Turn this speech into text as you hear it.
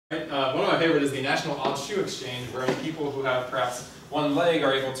Right? One of my favorite is the National Odd Shoe Exchange, wherein people who have perhaps one leg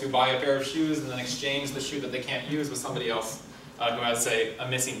are able to buy a pair of shoes and then exchange the shoe that they can't use with somebody else who has, say, a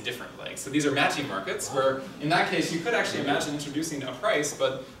missing different leg. So these are matching markets, where in that case you could actually imagine introducing a price,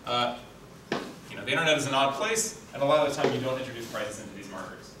 but the internet is an odd place, and a lot of the time you don't introduce prices into these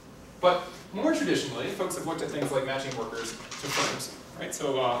markers. But more traditionally, folks have looked at things like matching workers to firms. Right?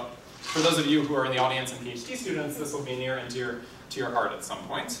 So for those of you who are in the audience and PhD students, this will be near and dear to your heart at some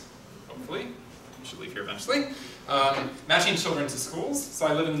point, hopefully. You should leave here eventually. Matching children to schools. So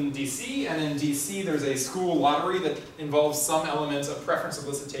I live in DC, and in DC there's a school lottery that involves some element of preference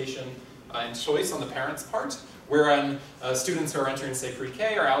solicitation and choice on the parents' part, wherein students who are entering, say,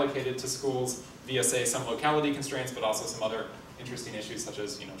 pre-K are allocated to schools via, say, some locality constraints, but also some other interesting issues such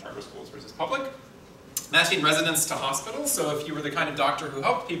as charter schools versus public. Matching residents to hospitals. So if you were the kind of doctor who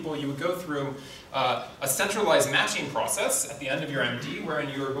helped people, you would go through a centralized matching process at the end of your MD, wherein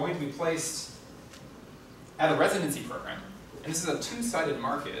you are going to be placed at a residency program. And this is a two-sided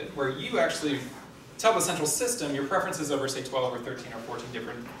market where you actually tell the central system your preferences over, say, 12 or 13 or 14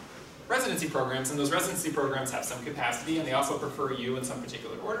 different residency programs, and those residency programs have some capacity, and they also prefer you in some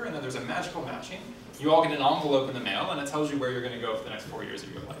particular order, and then there's a magical matching. You all get an envelope in the mail, and it tells you where you're going to go for the next 4 years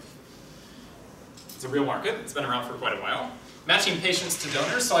of your life. It's a real market. It's been around for quite a while. Matching patients to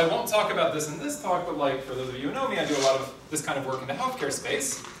donors. So I won't talk about this in this talk, but like for those of you who know me, I do a lot of this kind of work in the healthcare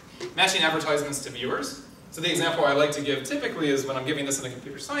space. Matching advertisements to viewers. So the example I like to give typically is when I'm giving this in the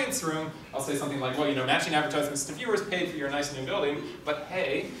computer science room, I'll say something like, well, matching advertisements to viewers paid for your nice new building, but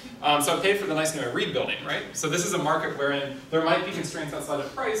hey, so I paid for the nice new Reed building, right? So this is a market wherein there might be constraints outside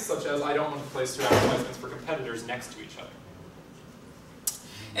of price, such as I don't want to place two advertisements for competitors next to each other.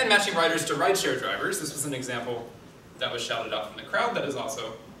 And matching riders to rideshare drivers. This was an example that was shouted out from the crowd that is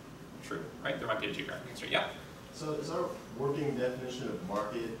also true, right? There might be a geographic constraint. Yeah? So is our working definition of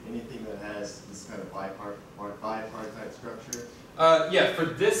market anything that has this kind of bipartite structure? Yeah, for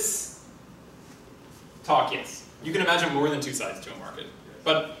this talk, yes. You can imagine more than two sides to a market.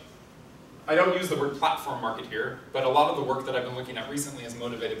 But I don't use the word platform market here, but a lot of the work that I've been looking at recently is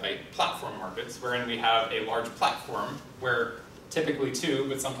motivated by platform markets, wherein we have a large platform where typically two,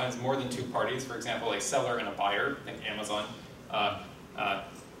 but sometimes more than two parties, for example, a seller and a buyer, think Amazon,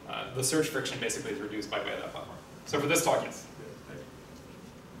 the search friction basically is reduced by way of that platform. So for this talk, yes.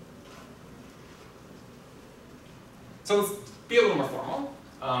 So let's be a little more formal.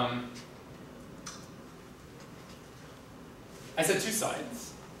 I said two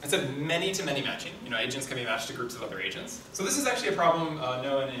sides. I said many-to-many matching. Agents can be matched to groups of other agents. So this is actually a problem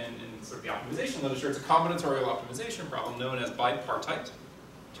known in sort of the optimization literature. It's a combinatorial optimization problem known as bipartite,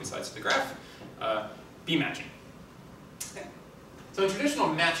 two sides to the graph, B-matching. Okay. So in traditional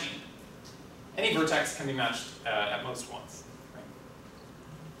matching, any vertex can be matched at most once. Right?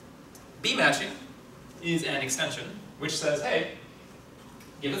 B-matching is an extension which says, hey,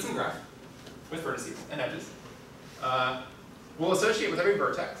 give us some graph with vertices and edges. We'll associate with every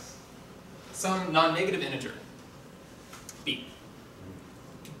vertex some non-negative integer, b.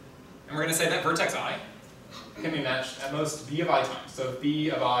 And we're going to say that vertex I can be matched at most b of I times. So if b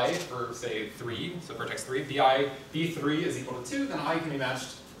of I for, say, 3, so vertex 3, b3 is equal to 2, then I can be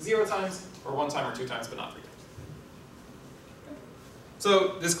matched 0 times, or 1 time, or 2 times, but not 3 times. Okay.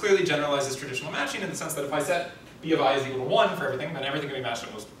 So this clearly generalizes traditional matching in the sense that if I set b of I is equal to 1 for everything, then everything can be matched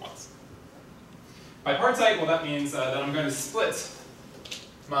at most once. Bipartite, well, that means that I'm going to split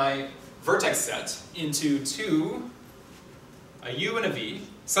my vertex set into two, a u and a v,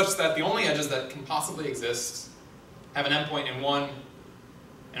 such that the only edges that can possibly exist have an endpoint in one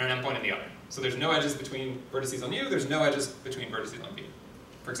and an endpoint in the other. So there's no edges between vertices on u, there's no edges between vertices on v.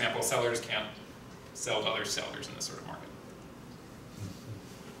 For example, sellers can't sell to other sellers in this sort of market.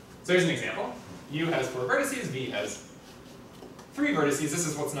 So here's an example. U has 4 vertices, v has 3 vertices. This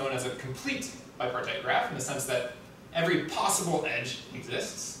is what's known as a complete bipartite graph in the sense that every possible edge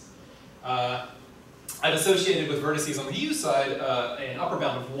exists. I've associated with vertices on the u side an upper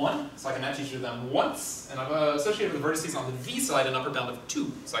bound of 1, so I can match each of them once, and I've associated with vertices on the v side an upper bound of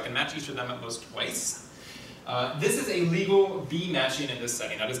 2, so I can match each of them at most twice. This is a legal b matching in this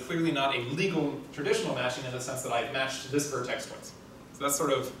setting. That is clearly not a legal traditional matching in the sense that I've matched this vertex twice. So that's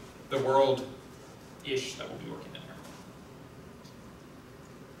sort of the world-ish that we'll be working in here.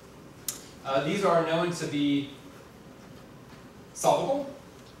 These are known to be solvable.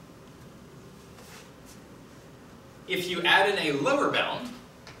 If you add in a lower bound,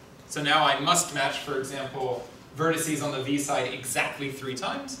 so now I must match, for example, vertices on the v side exactly 3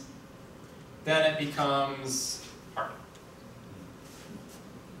 times, then it becomes hard.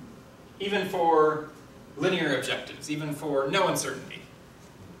 Even for linear objectives, even for no uncertainty.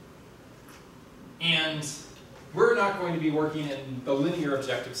 And we're not going to be working in the linear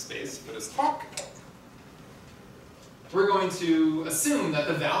objective space for this talk. We're going to assume that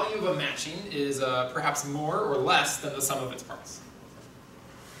the value of a matching is perhaps more or less than the sum of its parts.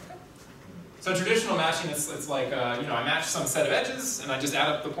 Okay. So traditional matching, it's like, I match some set of edges, and I just add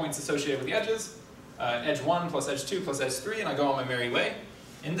up the points associated with the edges. Edge 1 plus edge 2 plus edge 3, and I go on my merry way.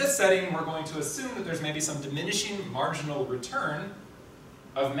 In this setting, we're going to assume that there's maybe some diminishing marginal return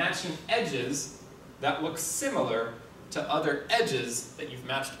of matching edges that look similar to other edges that you've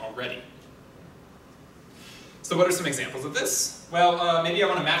matched already. So what are some examples of this? Well, maybe I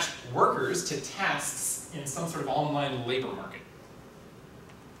want to match workers to tasks in some sort of online labor market.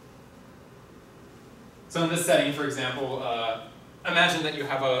 So in this setting, for example, imagine that you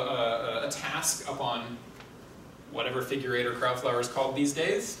have a task up on whatever figure 8 or Crowdflower is called these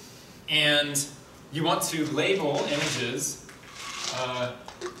days, and you want to label images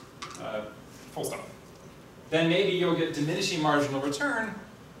full stop. Then maybe you'll get diminishing marginal return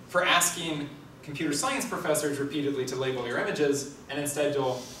for asking computer science professors repeatedly to label your images, and instead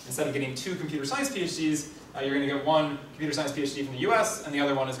of getting 2 computer science PhDs, you're going to get 1 computer science PhD from the US, and the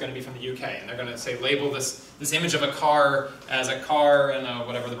other one is going to be from the UK. And they're going to say, label this image of a car as a car and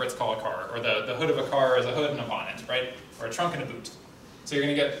whatever the Brits call a car, or the hood of a car as a hood and a bonnet, right? Or a trunk and a boot. So you're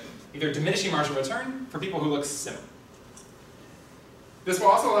going to get either diminishing marginal return for people who look similar. This will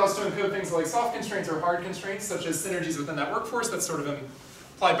also allow us to encode things like soft constraints or hard constraints, such as synergies within that workforce that's sort of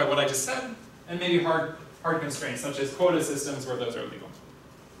implied by what I just said, and maybe hard constraints, such as quota systems where those are legal.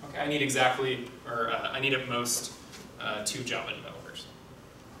 Okay, I need I need at most 2 Java developers.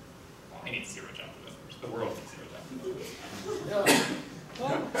 Well, I need 0 Java developers. The world needs 0 Java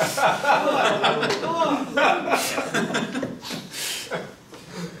developers.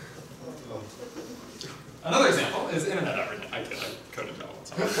 Another example is internet advertising. I coded Java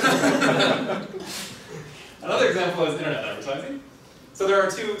once. Another example is internet advertising. So there are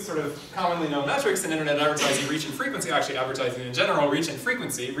 2 sort of commonly known metrics in internet advertising, reach and frequency. Actually, advertising in general, reach and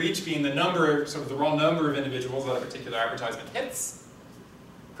frequency. Reach being the number, sort of the raw number of individuals that a particular advertisement hits.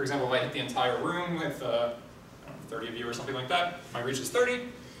 For example, if I hit the entire room with 30 of you or something like that, my reach is 30.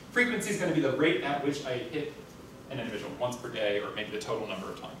 Frequency is going to be the rate at which I hit an individual, once per day, or maybe the total number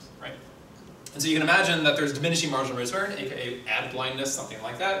of times, right? And so you can imagine that there's diminishing marginal return, aka ad blindness, something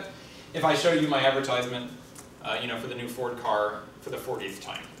like that, if I show you my advertisement, for the new Ford car for the 40th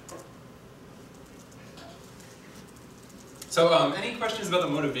time. So, any questions about the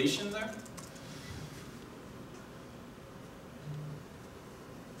motivation there?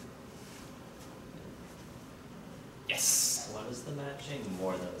 Yes. What is the matching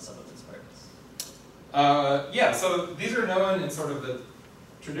more than the sum of its parts? Yeah, so these are known in sort of the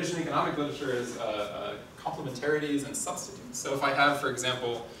traditional economic literature as complementarities and substitutes. So if I have, for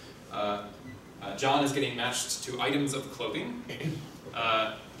example, John is getting matched to items of clothing,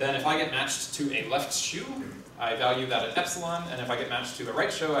 then if I get matched to a left shoe, I value that at epsilon, and if I get matched to the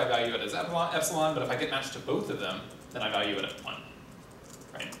right shoe, I value it as epsilon, but if I get matched to both of them, then I value it at 1,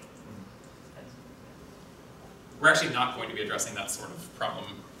 right? We're actually not going to be addressing that sort of problem.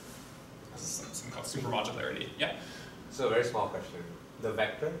 This is something called supermodularity. Yeah? So a very small question. The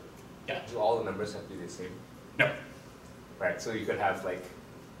vector, yeah. Do all the numbers have to be the same? No. Right, so you could have like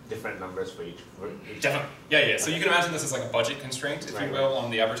different numbers for each. Definitely. Yeah. So you can imagine this as like a budget constraint, if you will,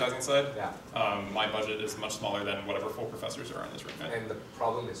 on the advertising side. Yeah. My budget is much smaller than whatever full professors are in this room. Right? And the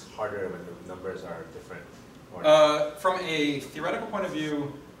problem is harder when the numbers are different. From a theoretical point of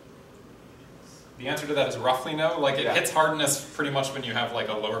view, the answer to that is roughly no. Like it hits hardness pretty much when you have like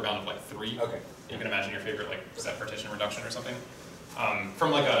a lower bound of like 3. Okay. You can imagine your favorite like set partition reduction or something.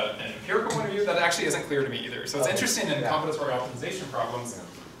 From like an empirical point of view, that actually isn't clear to me either. So it's interesting in combinatorial optimization problems. Yeah.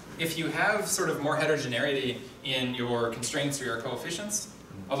 If you have sort of more heterogeneity in your constraints or your coefficients,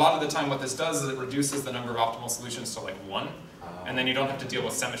 a lot of the time what this does is it reduces the number of optimal solutions to like 1, and then you don't have to deal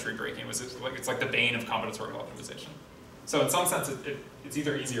with symmetry breaking. It's like the bane of combinatorial optimization. So in some sense, it's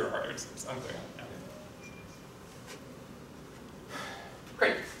either easier or harder. It's unclear. Yeah.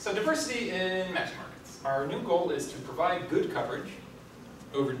 Great. So diversity in matching markets. Our new goal is to provide good coverage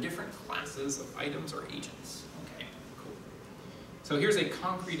over different classes of items or agents. Okay, cool. So here's a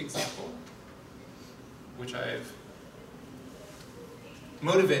concrete example, which I've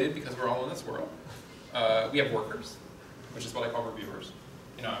motivated because we're all in this world. We have workers, which is what I call reviewers.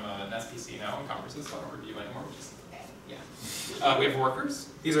 I'm an SPC now in conferences, so I don't review anymore, which is, yeah. We have workers.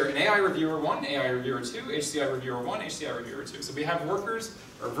 These are an AI reviewer 1, AI reviewer 2, HCI reviewer 1, HCI reviewer 2. So we have workers,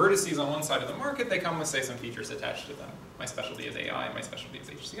 or vertices on one side of the market. They come with, say, some features attached to them. My specialty is AI, my specialty is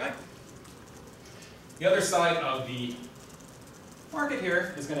HCI. The other side of the market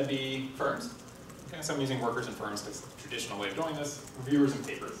here is going to be firms. Okay, so I'm using workers and firms because it's the traditional way of doing this. Reviewers and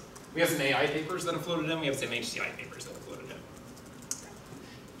papers. We have some AI papers that have floated in. We have some HCI papers that have floated in.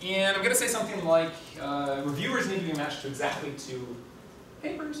 And I'm going to say something like reviewers need to be matched to exactly 2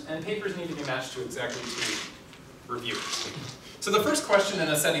 papers, and papers need to be matched to exactly 2 reviewers. So the first question in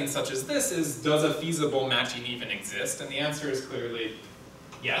a setting such as this is, does a feasible matching even exist? And the answer is clearly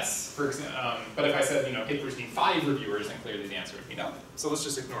yes. For example, but if I said, papers need 5 reviewers, then clearly the answer would be no. So let's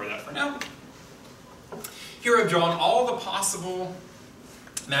just ignore that for now. Here I've drawn all the possible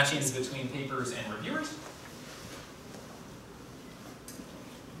matchings between papers and reviewers.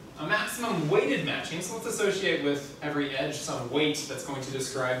 A maximum weighted matching, so let's associate with every edge some weight that's going to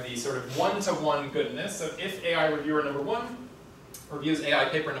describe the sort of one-to-one goodness. So if AI reviewer number 1 reviews AI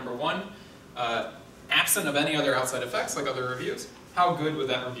paper number 1, absent of any other outside effects like other reviews, how good would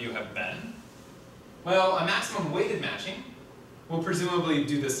that review have been? Well, a maximum weighted matching will presumably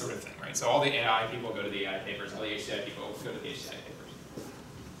do this sort of thing, right? So all the AI people go to the AI papers, all the HCI people go to the HCI papers.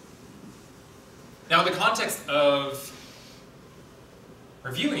 Now, in the context of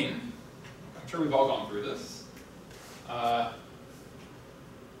reviewing, I'm sure we've all gone through this,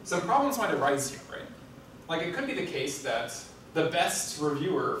 some problems might arise here, right? Like, it could be the case that the best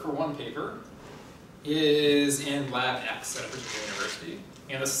reviewer for one paper is in lab X at a particular university,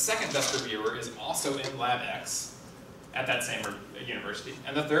 and the second best reviewer is also in lab X at that same university,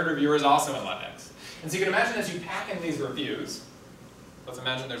 and the third reviewer is also in lab X. And so you can imagine as you pack in these reviews, let's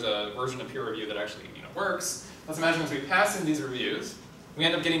imagine there's a version of peer review that actually works. Let's imagine as we pass in these reviews, we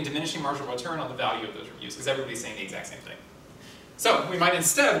end up getting diminishing marginal return on the value of those reviews because everybody's saying the exact same thing. So we might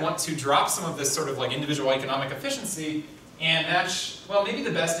instead want to drop some of this sort of like individual economic efficiency and match, well, maybe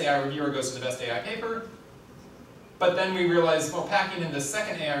the best AI reviewer goes to the best AI paper, but then we realize, well, packing in the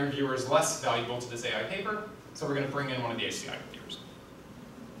second AI reviewer is less valuable to this AI paper, so we're going to bring in one of the HCI reviewers.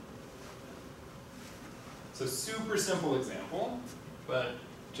 So super simple example, but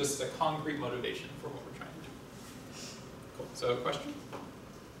just a concrete motivation for what we're trying to do. Cool. So question?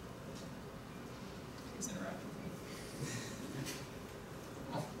 Please interact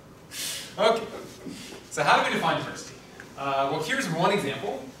with me. Okay. So how do we define diversity? Well, here's one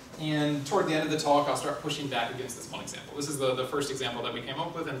example, and toward the end of the talk, I'll start pushing back against this one example. This is the first example that we came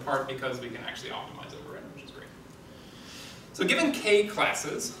up with, in part because we can actually optimize over it, which is great. So given K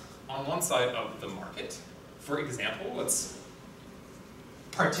classes on one side of the market, for example, let's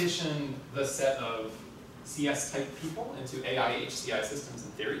partition the set of CS-type people into AI HCI systems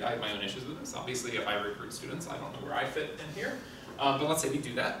in theory. I have my own issues with this. Obviously, if I recruit students, I don't know where I fit in here. But let's say we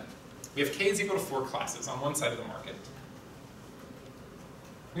do that. We have K is equal to 4 classes on one side of the market.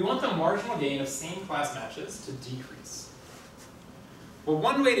 We want the marginal gain of same class matches to decrease. Well,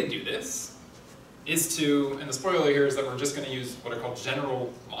 one way to do this is to, and the spoiler here is that we're just going to use what are called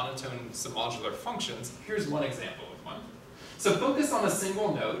general monotone submodular functions. Here's one example of one. So focus on a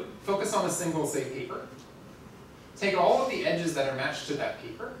single node, focus on a single, say, paper. Take all of the edges that are matched to that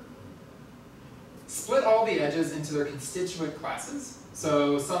paper, split all the edges into their constituent classes.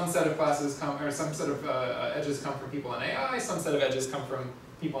 So some set of classes come, or some set of edges come from people in AI, some set of edges come from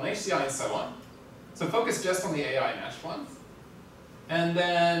people in HCI, and so on. So focus just on the AI matched ones. And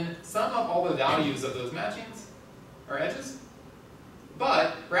then sum up all the values of those matchings, or edges,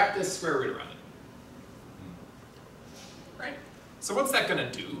 but wrap this square root around it. Right? So what's that going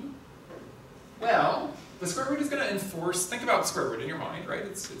to do? Well, the square root is going to enforce, think about square root in your mind, right?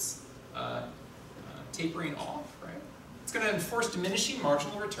 It's tapering off, right? It's going to enforce diminishing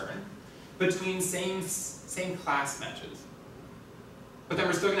marginal return between same class matches. But then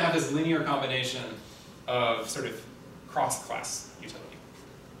we're still going to have this linear combination of sort of cross-class utility.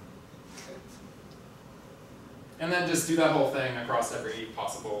 Okay. And then just do that whole thing across every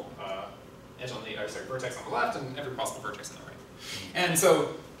possible edge on the, or sorry, vertex on the left and every possible vertex on the right. And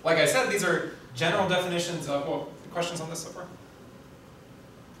so, like I said, these are general definitions of, well, questions on this so far?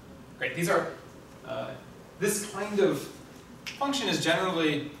 Great, these are, this kind of function is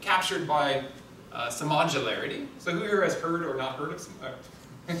generally captured by some modularity. So who here has heard or not heard of some,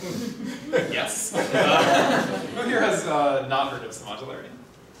 yes. Who here has not heard of some modularity?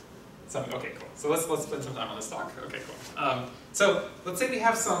 Some, okay, cool. So let's spend some time on this talk. Okay, cool. So let's say we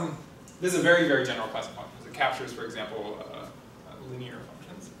have some, this is a very, very general class of functions. It captures, for example, linear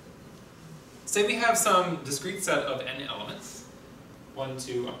functions. Say we have some discrete set of n elements, 1,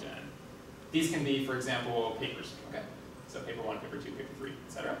 2, up to n. These can be, for example, papers, okay? So paper 1, paper 2, paper 3,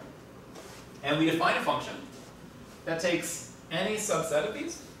 etc. And we define a function that takes any subset of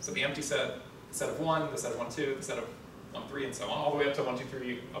these, so the empty set, the set of 1, the set of 1, 2, the set of 1, 3, and so on, all the way up to 1, 2,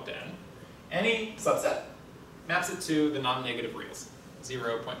 3, up to n. Any subset maps it to the non-negative reals,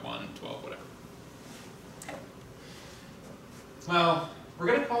 0, 0.1, 12, whatever. Well, we're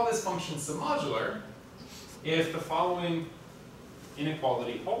going to call this function submodular if the following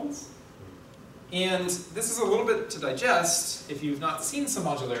inequality holds. And this is a little bit to digest if you've not seen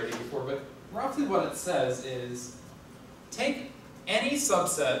submodularity before, but roughly what it says is take any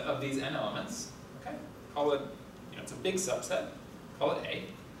subset of these n elements, okay? Call it, it's a big subset, call it A.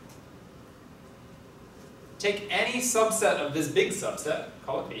 Take any subset of this big subset,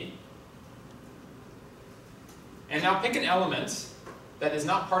 call it B. And now pick an element that is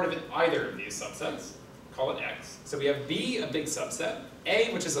not part of either of these subsets, call it X. So we have B, a big subset,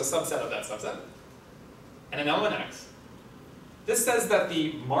 A, which is a subset of that subset, and an element X. This says that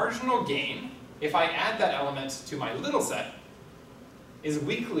the marginal gain, if I add that element to my little set, is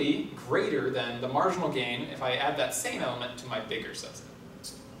weakly greater than the marginal gain if I add that same element to my bigger subset.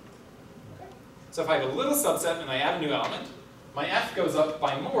 Okay. So if I have a little subset and I add a new element, my F goes up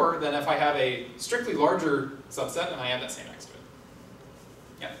by more than if I have a strictly larger subset and I add that same X to it.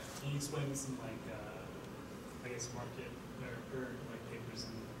 Yeah? Can you explain some, like, I guess, market or like papers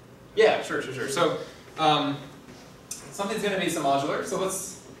and... Yeah, sure. So, something's going to be submodular. So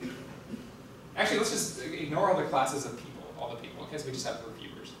let's just ignore all the classes of people, all the people, okay? So we just have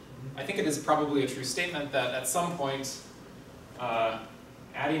reviewers. I think it is probably a true statement that at some point,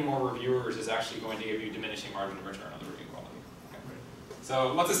 adding more reviewers is actually going to give you diminishing margin of return on the review quality. Okay?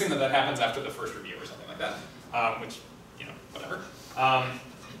 So let's assume that that happens after the first review or something like that, which, whatever.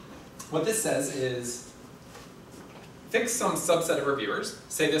 What this says is fix some subset of reviewers,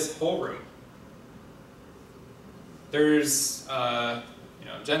 say this whole room. There's Jen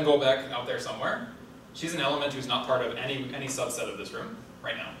Golbeck out there somewhere. She's an element who's not part of any subset of this room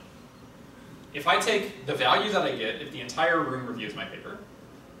right now. If I take the value that I get if the entire room reviews my paper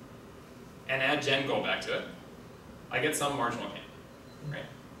and add Jen Golbeck to it, I get some marginal gain, right?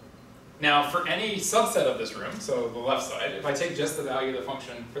 Now, for any subset of this room, so the left side, if I take just the value of the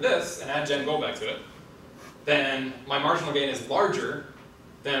function for this and add Jen Golbeck to it, then my marginal gain is larger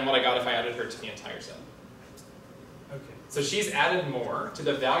than what I got if I added her to the entire set. Okay. So she's added more to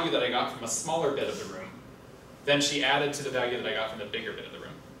the value that I got from a smaller bit of the room than she added to the value that I got from the bigger bit of the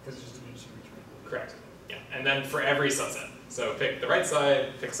room. Because it's just diminishing return. Correct. Yeah. And then for every subset. So pick the right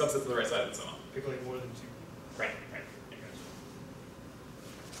side, pick subsets of the right side, and so on. Pick like more than 2. Right.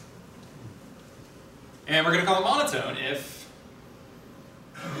 And we're going to call it monotone if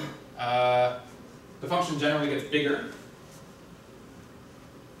the function generally gets bigger,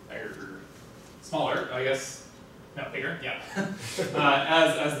 or smaller, I guess. No, bigger, yeah.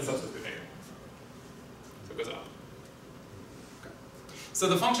 as the subsets get bigger. So it goes up. Okay. So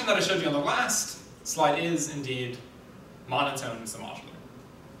the function that I showed you on the last slide is indeed monotone submodular.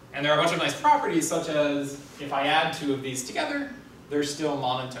 And there are a bunch of nice properties, such as if I add two of these together, they're still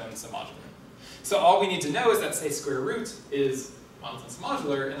monotone submodular. So all we need to know is that, say, square root is monotone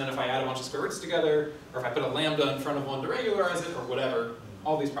submodular, and then if I add a bunch of square roots together, or if I put a lambda in front of one to regularize it, or whatever,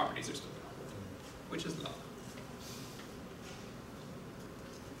 all these properties are still good, which is lovely.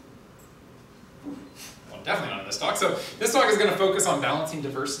 Well, definitely not in this talk. So this talk is going to focus on balancing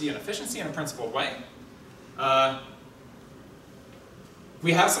diversity and efficiency in a principled way.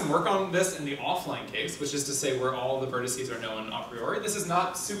 We have some work on this in the offline case, which is to say where all the vertices are known a priori. This is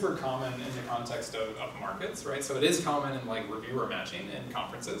not super common in the context of markets, right? So it is common in like reviewer matching in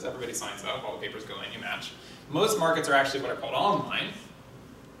conferences. Everybody signs up, all the papers go in, you match. Most markets are actually what are called online.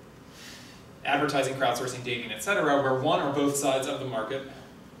 Advertising, crowdsourcing, dating, etc., where one or both sides of the market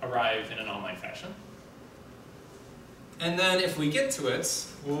arrive in an online fashion. And then if we get to it,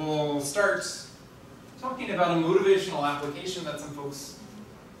 we'll start talking about a motivational application that some folks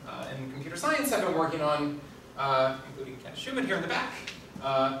in computer science have been working on, including Ken Schubert here in the back.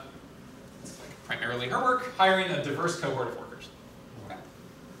 It's like primarily her work, hiring a diverse cohort of workers. Okay.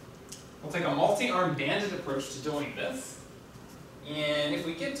 We'll take a multi-arm banded approach to doing this. And if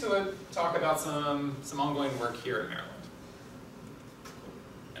we get to it, talk about some ongoing work here in Maryland.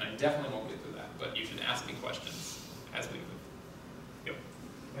 And I definitely won't get through that, but you should ask me questions as we move. Yep.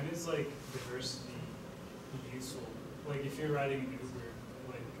 When is like diversity useful? Like if you're riding an Uber,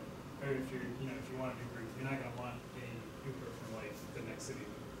 like, or if you're, if you want an Uber, you're not gonna want a Uber from like the next city.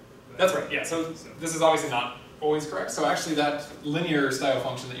 That's right. Yeah. So this is obviously not always correct. So actually, that linear style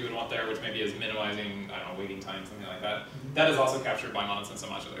function that you would want there, which maybe is minimizing, I don't know, waiting time, something like that, that is also captured by monotone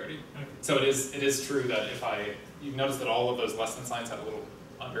submodularity. Okay. So it is true that if you notice that all of those less than signs have a little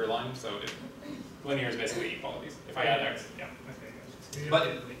underline. So linear is basically equalities. If I add x, yeah. Okay, gotcha. So you But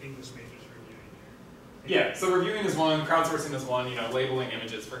have like English majors reviewing here. Yeah, so reviewing is one, crowdsourcing is one, labeling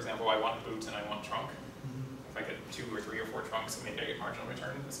images, for example, I want boot and I want trunk. If I get 2 or 3 or 4 trunks, maybe I get marginal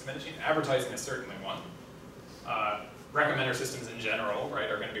return. It's diminishing. Advertising is certainly one. Recommender systems in general, right,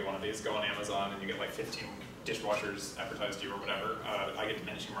 are going to be one of these. Go on Amazon and you get like 15 dishwashers advertised to you or whatever. I get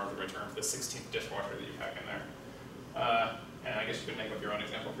diminishing marginal return for the 16th dishwasher that you pack in there. And I guess you could make up your own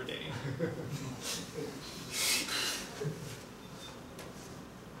example for dating.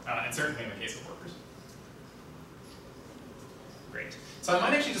 And certainly in the case of workers. Great. So I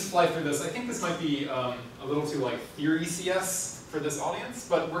might actually just fly through this. I think this might be a little too like theory CS for this audience,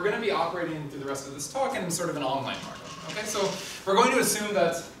 but we're going to be operating through the rest of this talk in sort of an online markup. Okay, so we're going to assume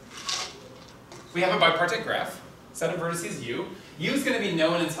that we have a bipartite graph, set of vertices U. U is going to be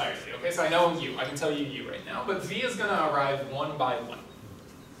known entirely. Okay, so I know U. I can tell you U right now, but V is going to arrive one by one.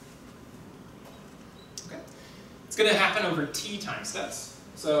 Okay, it's going to happen over T time steps.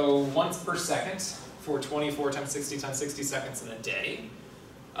 So once per second for 24 times 60 times 60 seconds in a day,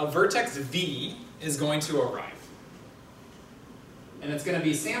 a vertex V is going to arrive. And it's going to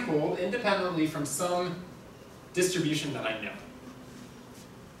be sampled independently from some distribution that I know.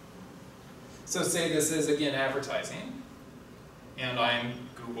 So say this is, again, advertising, and I'm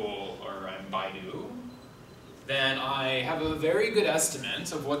Google or I'm Baidu, then I have a very good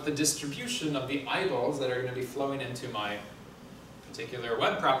estimate of what the distribution of the eyeballs that are going to be flowing into my particular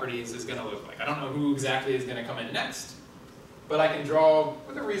web properties is going to look like. I don't know who exactly is going to come in next, but I can draw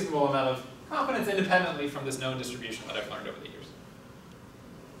with a reasonable amount of confidence independently from this known distribution that I've learned over the years.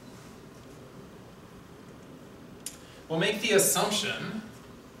 We'll make the assumption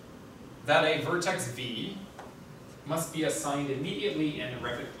that a vertex V must be assigned immediately and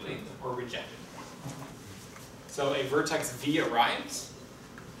irrevocably or rejected. So a vertex V arrives.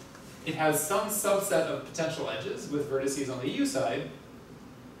 It has some subset of potential edges with vertices on the U side,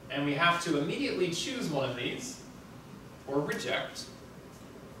 and we have to immediately choose one of these or reject,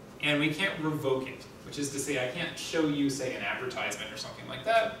 and we can't revoke it, which is to say I can't show you, say, an advertisement or something like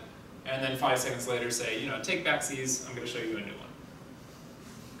that, and then 5 seconds later say, take back these, I'm going to show you a new one.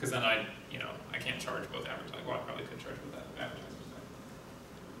 Because then I can't charge both advertisers. Well, I probably could charge both advertisers.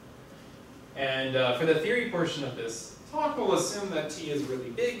 And for the theory portion of this talk, we'll assume that T is really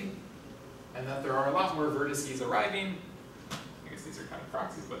big, and that there are a lot more vertices arriving. I guess these are kind of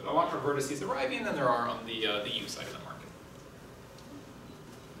proxies, but a lot more vertices arriving than there are on the U side of the market.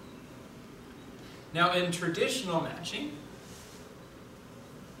 Now, in traditional matching,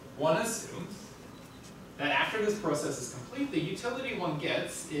 one assumes that after this process is complete, the utility one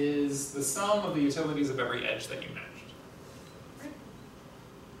gets is the sum of the utilities of every edge that you matched. Right?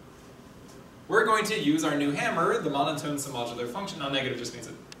 We're going to use our new hammer, the monotone summodular function. Non-negative just means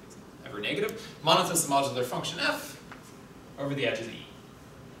it's ever negative. Monotone summodular function f over the edges E.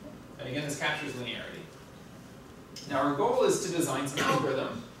 And again, this captures linearity. Now our goal is to design some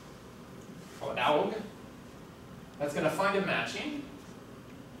algorithm called alg that's going to find a matching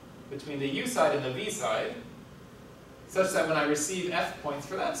between the U side and the V side, such that when I receive F points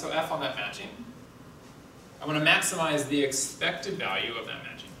for that, so F on that matching, I want to maximize the expected value of that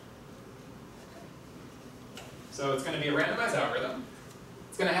matching. So it's going to be a randomized algorithm.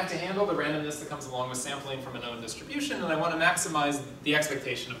 It's going to have to handle the randomness that comes along with sampling from a known distribution, and I want to maximize the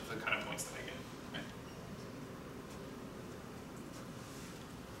expectation of the kind of points that I get. Right?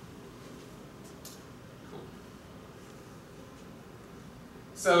 Cool.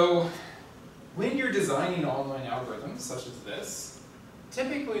 So when you're designing online algorithms such as this,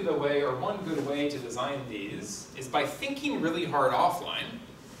 typically the way, or one good way to design these, is by thinking really hard offline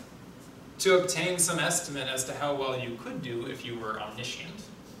to obtain some estimate as to how well you could do if you were omniscient,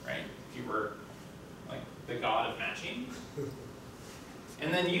 right? If you were like the god of matching.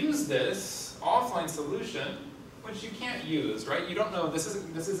 And then use this offline solution, which you can't use, right? You don't know, this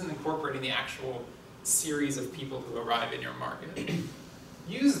isn't incorporating the actual series of people who arrive in your market.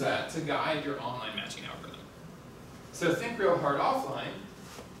 Use that to guide your online matching algorithm. So think real hard offline,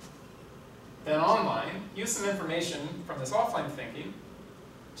 then online, use some information from this offline thinking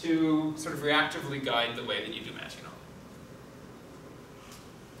to sort of reactively guide the way that you do matching online.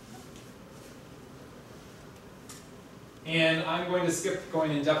 And I'm going to skip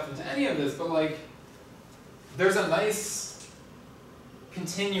going in depth into any of this, but like, there's a nice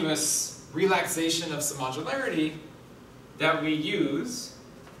continuous relaxation of some modularity that we use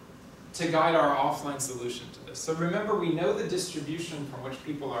to guide our offline solution to this. So remember, we know the distribution from which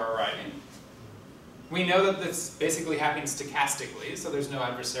people are arriving. We know that this basically happens stochastically, so there's no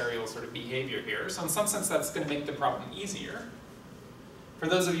adversarial sort of behavior here. So in some sense, that's going to make the problem easier. For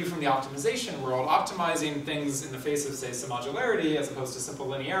those of you from the optimization world, optimizing things in the face of, say, some modularity as opposed to simple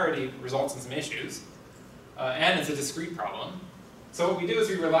linearity results in some issues. And it's a discrete problem. So what we do is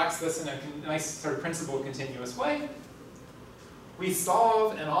we relax this in a nice sort of principled continuous way. We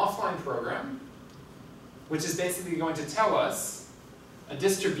solve an offline program which is basically going to tell us a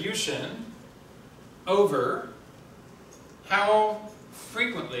distribution over how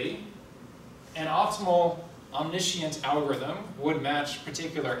frequently an optimal omniscient algorithm would match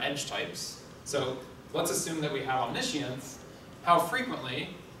particular edge types. So let's assume that we have omniscience. How frequently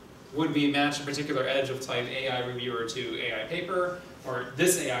would we match a particular edge of type AI reviewer to AI paper, or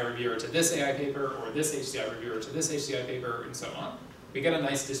this AI reviewer to this AI paper, or this HCI reviewer to this HCI paper, and so on. We get a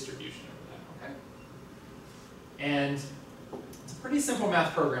nice distribution of that, okay? And it's a pretty simple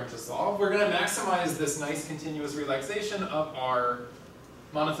math program to solve. We're going to maximize this nice continuous relaxation of our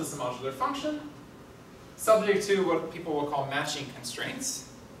monotheism modular function, subject to what people will call matching constraints,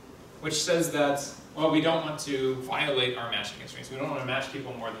 which says that, well, we don't want to violate our matching constraints. We don't want to match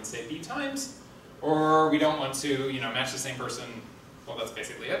people more than, say, b times, or we don't want to, match the same person, well, that's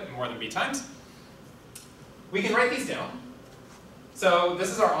basically it, more than b times. We can write these down. So this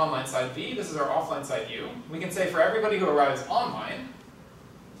is our online side v, this is our offline side u. We can say for everybody who arrives online,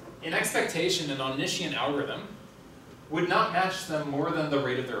 in expectation, an omniscient algorithm would not match them more than the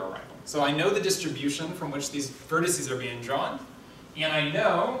rate of their arrival. So I know the distribution from which these vertices are being drawn, and I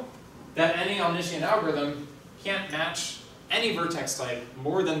know that any omniscient algorithm can't match any vertex type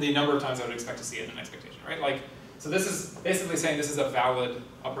more than the number of times I would expect to see it in an expectation, right? So this is basically saying this is a valid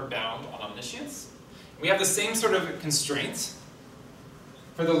upper bound on omniscience. We have the same sort of constraints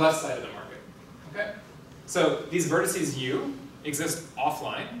for the left side of the market, okay? So these vertices U exist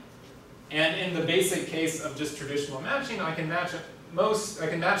offline, and in the basic case of just traditional matching, I can match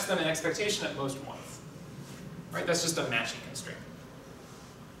them in expectation at most once, right? That's just a matching constraint.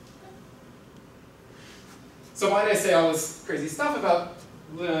 So why did I say all this crazy stuff about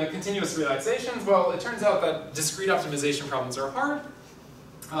continuous relaxations? Well, it turns out that discrete optimization problems are hard.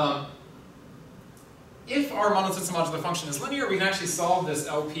 If our monotheism modular function is linear, we can actually solve this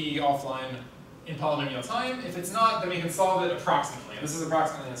LP offline in polynomial time. If it's not, then we can solve it approximately. And this is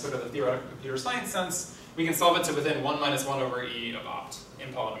approximately in sort of the theoretical computer science sense. We can solve it to within 1 minus 1 over e of opt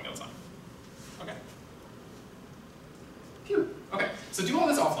in polynomial time. Okay. Phew. Okay, so do all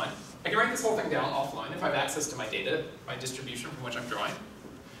this offline. I can write this whole thing down offline if I have access to my data, my distribution from which I'm drawing.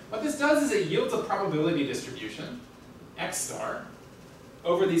 What this does is it yields a probability distribution, x star,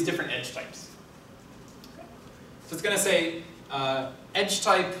 over these different edge types. Okay. So it's going to say edge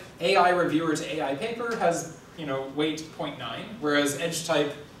type AI reviewer to AI paper has weight 0.9, whereas edge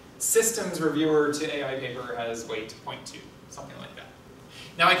type systems reviewer to AI paper has weight 0.2, something like that.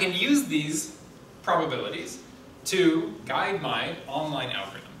 Now I can use these probabilities to guide my online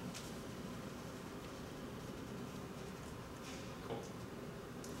algorithm.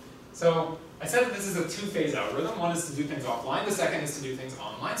 So I said that this is a two-phase algorithm. One is to do things offline, the second is to do things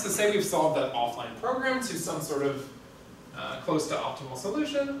online. So say we've solved that offline program to some sort of close to optimal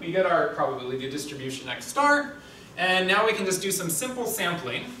solution. We get our probability distribution x star, and now we can just do some simple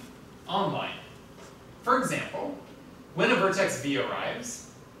sampling online. For example, when a vertex v arrives,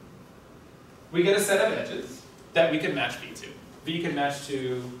 we get a set of edges that we can match v to. V can match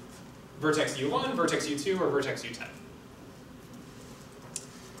to vertex u1, vertex u2, or vertex u10.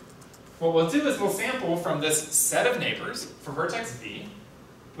 What we'll do is we'll sample from this set of neighbors for vertex v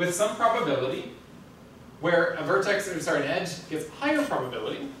with some probability where an edge gets higher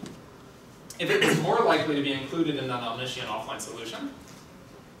probability if it is more likely to be included in an omniscient offline solution,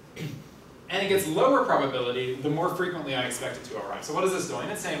 and it gets lower probability the more frequently I expect it to arrive. So what is this doing?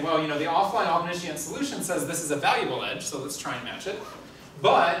 It's saying, well, the offline omniscient solution says this is a valuable edge, so let's try and match it.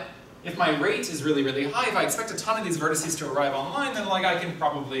 But if my rate is really, really high, if I expect a ton of these vertices to arrive online, then I can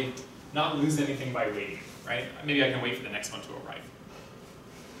probably not lose anything by waiting, right? Maybe I can wait for the next one to arrive.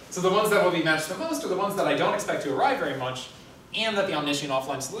 So the ones that will be matched the most are the ones that I don't expect to arrive very much, and that the omniscient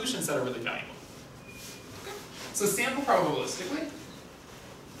offline solution set are really valuable. So sample probabilistically.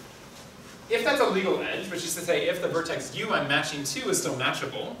 If that's a legal edge, which is to say if the vertex u I'm matching to is still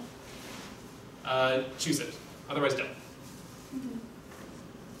matchable, choose it. Otherwise, don't.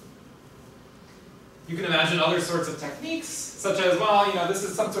 You can imagine other sorts of techniques, such as, well, this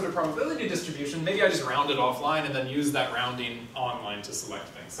is some sort of probability distribution. Maybe I just round it offline and then use that rounding online to select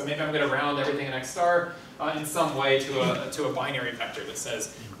things. So maybe I'm going to round everything in x star in some way to a binary vector that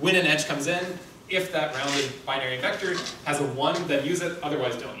says when an edge comes in, if that rounded binary vector has a 1, then use it,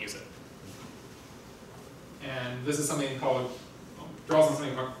 otherwise don't use it. And this is something called, draws on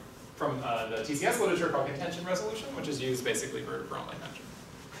something from the TCS literature called contention resolution, which is used basically for online matching.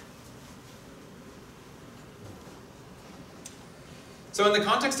 So in the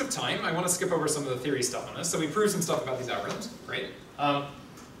context of time, I want to skip over some of the theory stuff on this. So we proved some stuff about these algorithms, great.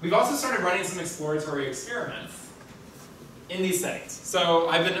 We've also started running some exploratory experiments in these settings. So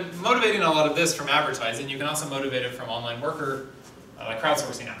I've been motivating a lot of this from advertising. You can also motivate it from online worker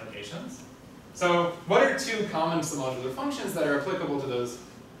crowdsourcing applications. So what are two common modular functions that are applicable to those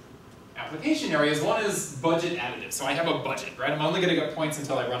application areas? One is budget additive. So I have a budget, right? I'm only going to get points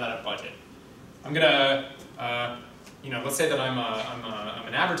until I run out of budget. I'm going to, let's say that I'm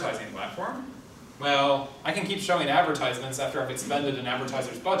an advertising platform. Well, I can keep showing advertisements after I've expended an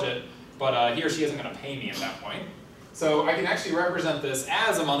advertiser's budget, but he or she isn't going to pay me at that point. So I can actually represent this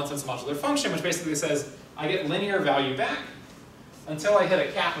as a monotone modular function, which basically says I get linear value back until I hit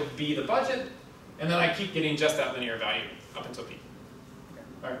a cap of B, the budget, and then I keep getting just that linear value up until P.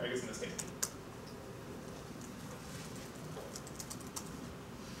 Or I guess in this case.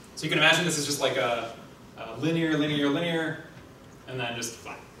 So you can imagine this is just like a linear, linear, linear, and then just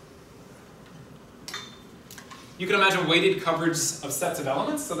flat. You can imagine weighted coverage of sets of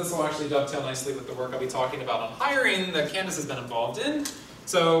elements, so this will actually dovetail nicely with the work I'll be talking about on hiring that Candace has been involved in.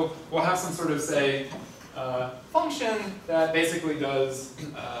 So we'll have some sort of, say, function that basically does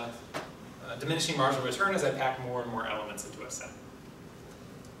diminishing marginal return as I pack more and more elements into a set.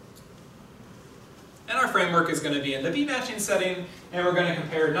 And our framework is going to be in the B-matching setting, and we're going to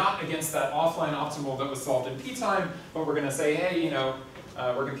compare not against that offline optimal that was solved in P-time, but we're going to say, hey,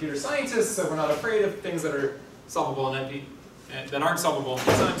 we're computer scientists, so we're not afraid of things that are solvable in NP, that aren't solvable in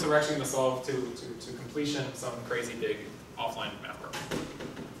P-time, so we're actually going to solve to completion some crazy big offline math work.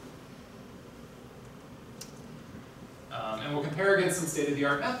 And we'll compare against some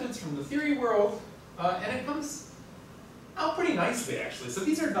state-of-the-art methods from the theory world, and it comes out pretty nicely, actually. So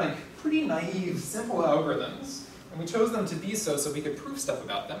these are like pretty naive, simple algorithms, and we chose them to be so we could prove stuff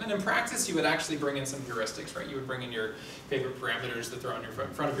about them. And in practice, you would actually bring in some heuristics, right? You would bring in your favorite parameters that throw in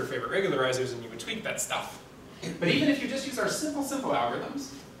front of your favorite regularizers, and you would tweak that stuff. But even if you just use our simple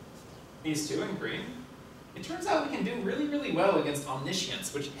algorithms, these two in green, it turns out we can do really, really well against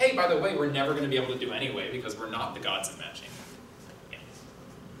omniscience, which, hey, by the way, we're never going to be able to do anyway because we're not the gods of matching.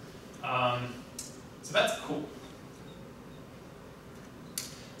 Yeah. So that's cool.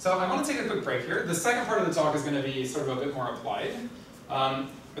 So I want to take a quick break here. The second part of the talk is going to be sort of a bit more applied. Are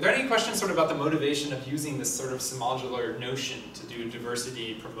there any questions sort of about the motivation of using this sort of modular notion to do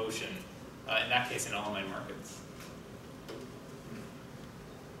diversity promotion, in that case in online markets?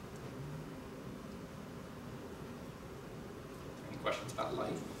 Any questions about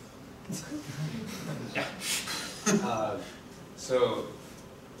life? Yeah. So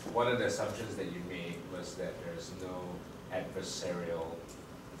one of the assumptions that you made was that there's no adversarial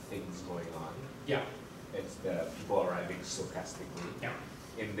things going on. Yeah. It's the people arriving stochastically. Yeah.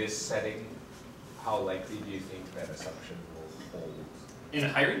 In this setting, how likely do you think that assumption will hold? In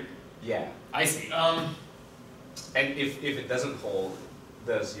hiring? Yeah. I see. And if it doesn't hold,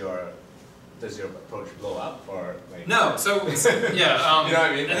 does your approach blow up or like? No. So yeah. You know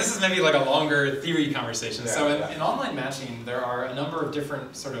what I mean? And this is maybe like a longer theory conversation. Yeah, So yeah. in online matching, there are a number of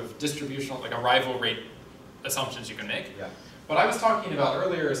different sort of distributional, like arrival rate assumptions you can make. Yeah. What I was talking about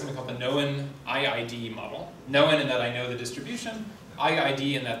earlier is something called the known IID model. Known in that I know the distribution,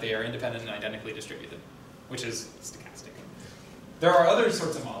 IID in that they are independent and identically distributed, which is stochastic. There are other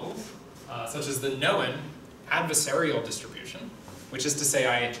sorts of models, such as the known adversarial distribution, which is to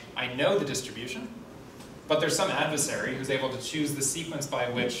say I know the distribution, but there's some adversary who's able to choose the sequence by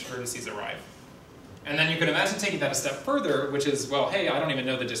which vertices arrive. And then you can imagine taking that a step further, which is, well, hey, I don't even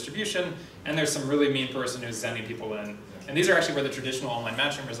know the distribution, and there's some really mean person who's sending people in. And these are actually where the traditional online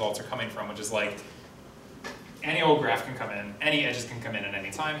matching results are coming from, which is like, any old graph can come in, any edges can come in at any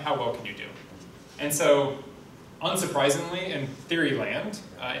time, how well can you do? And so, unsurprisingly, in theory land,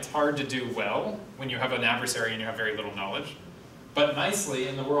 it's hard to do well when you have an adversary and you have very little knowledge. But nicely,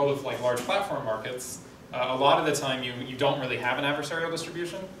 in the world of like large platform markets, a lot of the time you don't really have an adversarial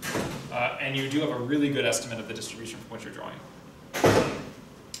distribution, and you do have a really good estimate of the distribution from which you're drawing.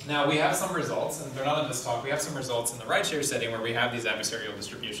 Now we have some results, and they're not in this talk, we have some results in the rideshare setting where we have these adversarial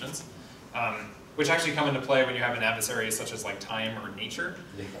distributions, which actually come into play when you have an adversary such as like time or nature.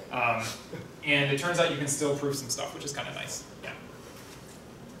 And it turns out you can still prove some stuff, which is kind of nice. Yeah.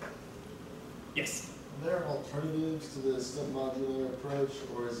 Yes? Are there alternatives to the submodular approach,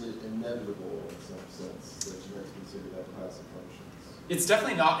 or is it inevitable in some sense that you have to consider that class of functions? It's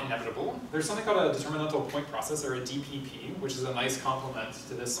definitely not inevitable. There's something called a determinantal point process, or a DPP, which is a nice complement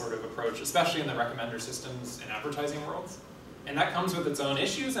to this sort of approach, especially in the recommender systems in advertising worlds. And that comes with its own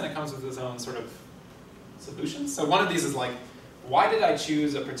issues, and it comes with its own sort of solutions. So one of these is like, why did I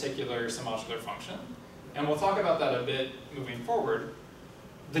choose a particular submodular function? And we'll talk about that a bit moving forward.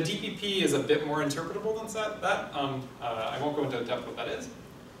 The DPP is a bit more interpretable than that. I won't go into depth what that is.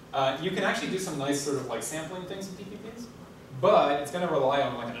 You can actually do some nice sort of like sampling things with DPPs. but it's going to rely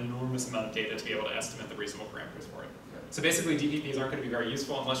on like an enormous amount of data to be able to estimate the reasonable parameters for it. So basically, DPPs aren't going to be very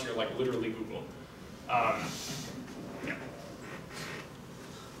useful unless you're like literally Google. Yeah.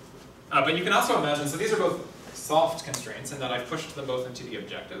 But you can also imagine, so these are both soft constraints in that I've pushed them both into the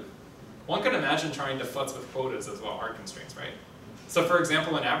objective. One could imagine trying to futz with quotas as well, hard constraints, right? So for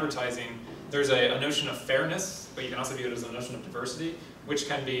example, in advertising, there's a notion of fairness, but you can also view it as a notion of diversity, which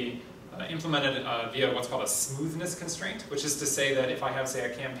can be implemented via what's called a smoothness constraint, which is to say that if I have,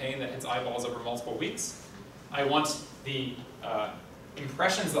 say, a campaign that hits eyeballs over multiple weeks, I want the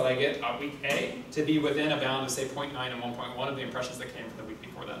impressions that I get at week A to be within a bound of, say, 0.9 and 1.1 of the impressions that came from the week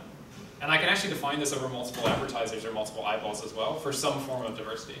before that. And I can actually define this over multiple advertisers or multiple eyeballs as well for some form of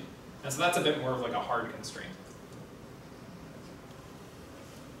diversity. And so that's a bit more of like a hard constraint.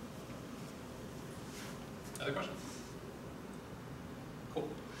 Other questions? Cool.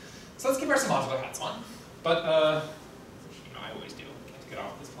 So let's keep our some modular hats on. But, you know, I always do. Can't take it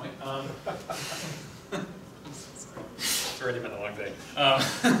off at this point. Sorry. It's already been a long day.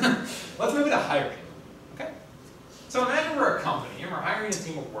 Let's move into hiring. Okay? So imagine we're a company and we're hiring a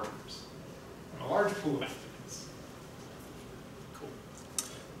team of workers from a large pool of applicants. Cool.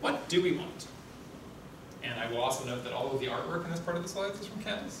 What do we want? And I will also note that all of the artwork in this part of the slides is from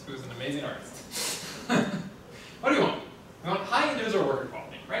Candace, who is an amazing artist. What do we want? We want high individual worker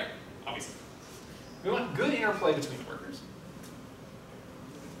quality, right? Obviously. We want good interplay between the workers.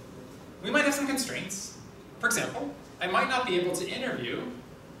 We might have some constraints. For example, I might not be able to interview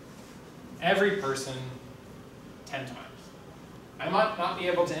every person 10 times. I might not be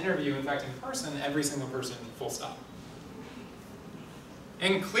able to interview, in fact, in person, every single person, full stop.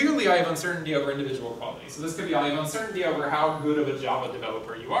 And clearly I have uncertainty over individual quality. So this could be I have uncertainty over how good of a Java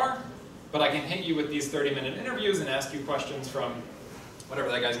developer you are, but I can hit you with these 30-minute interviews and ask you questions from whatever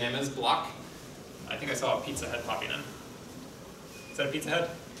that guy's name is, Block. I think I saw a Pizza Head popping in. Is that a Pizza Head?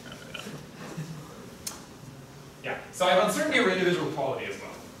 No, maybe not. Yeah, so I have uncertainty over individual quality as well.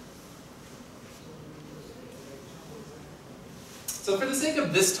 So for the sake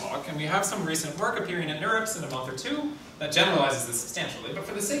of this talk, and we have some recent work appearing in NeurIPS in a month or two that generalizes this substantially, but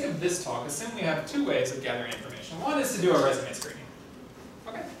for the sake of this talk, assume we have two ways of gathering information. One is to do a resume screening.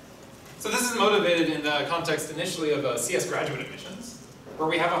 Okay. So this is motivated in the context initially of CS graduate admissions, where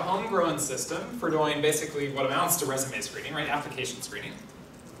we have a homegrown system for doing basically what amounts to resume screening, right? Application screening.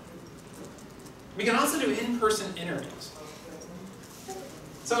 We can also do in-person interviews.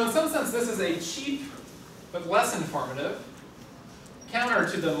 So in some sense, this is a cheap but less informative counter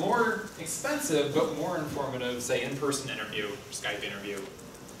to the more expensive but more informative, say, in-person interview, Skype interview,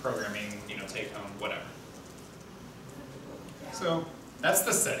 programming, you know, take home, whatever. So that's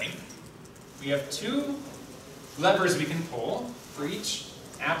the setting. We have two levers we can pull for each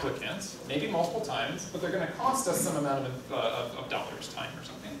applicant, maybe multiple times, but they're going to cost us some amount of dollars, time or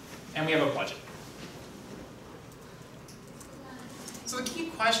something, and we have a budget. So the key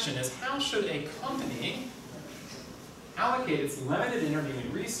question is, how should a company allocate its limited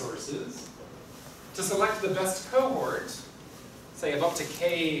interviewing resources to select the best cohort, say of up to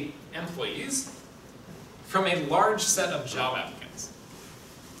K employees, from a large set of job applicants?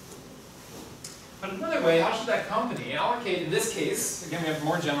 But another way, how should that company allocate, in this case, again we have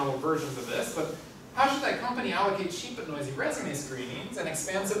more general versions of this, but how should that company allocate cheap but noisy resume screenings and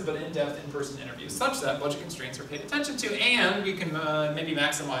expansive but in-depth in-person interviews such that budget constraints are paid attention to, and we can maybe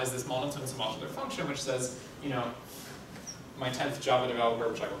maximize this monotone to modular function which says, you know, my 10th Java developer,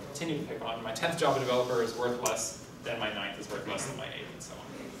 which I will continue to pick on, my 10th Java developer is worth less than my 9th is worth less than my 8th, and so on.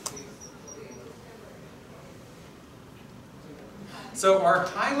 So our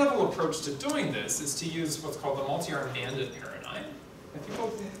high-level approach to doing this is to use what's called the multi-arm bandit paradigm. Have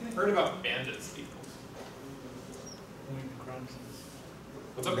people heard about bandits, people? Only the Cronsons.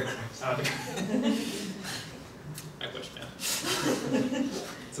 What's up? I wish, man.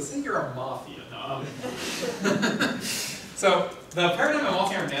 So say you're a mafia. No. So the paradigm of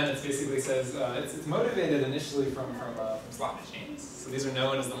multi-arm bandits basically says it's motivated initially from slot machines. So these are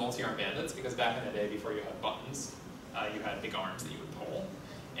known as the multi-arm bandits because back in the day, before you had buttons, you had big arms that you would pull.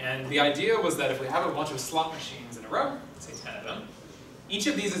 And the idea was that if we have a bunch of slot machines in a row, say 10 of them, each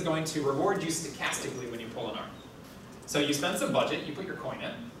of these is going to reward you stochastically when you pull an arm. So you spend some budget, you put your coin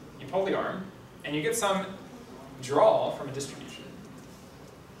in, you pull the arm, and you get some draw from a distribution.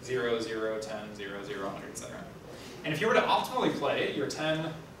 0, 0, 10, 0, 0, 100, etc. And if you were to optimally play your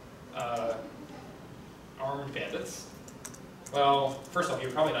 10 armed bandits, well, first off, you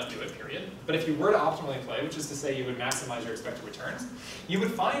would probably not do it, period. But if you were to optimally play, which is to say you would maximize your expected returns, you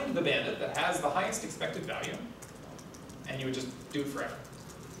would find the bandit that has the highest expected value, and you would just do it forever.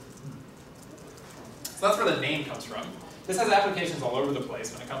 So that's where the name comes from. This has applications all over the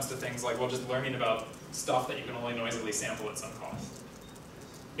place when it comes to things like, well, just learning about stuff that you can only noisily sample at some cost.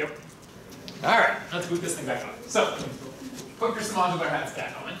 Yep. All right, let's boot this thing back on. So, put your modular hats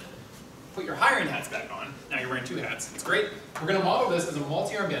back on. Put your hiring hats back on. Now you're wearing 2 hats. It's great. We're going to model this as a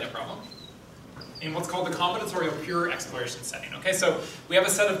multi-arm bandit problem in what's called the combinatorial pure exploration setting. Okay, so we have a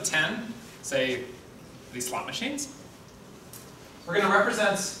set of 10, say, these slot machines. We're going to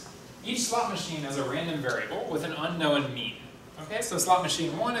represent each slot machine as a random variable with an unknown mean. Okay, so slot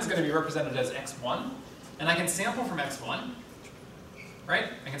machine 1 is going to be represented as x1, and I can sample from x1, right?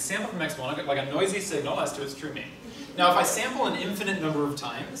 I can sample from x1, I get like a noisy signal as to its true mean. Now if I sample an infinite number of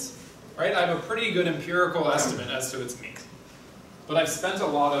times, right, I have a pretty good empirical estimate as to its mean. But I've spent a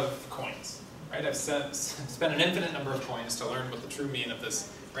lot of coins, right? I've spent an infinite number of coins to learn what the true mean of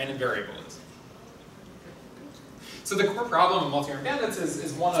this random variable is. So the core problem of multi-arm bandits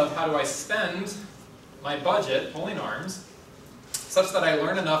is one of how do I spend my budget, pulling arms, such that I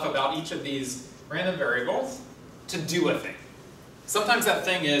learn enough about each of these random variables to do a thing. Sometimes that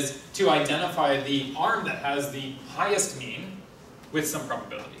thing is to identify the arm that has the highest mean with some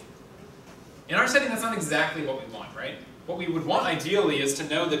probability. In our setting, that's not exactly what we want, right? What we would want ideally is to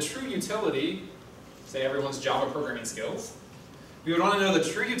know the true utility, say everyone's Java programming skills. We would want to know the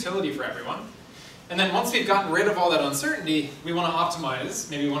true utility for everyone. And then once we've gotten rid of all that uncertainty, we want to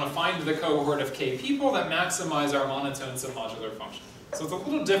optimize, maybe we want to find the cohort of k people that maximize our monotone submodular function. So it's a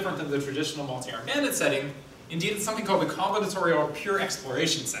little different than the traditional multi-arm bandit setting. Indeed, it's something called the combinatorial pure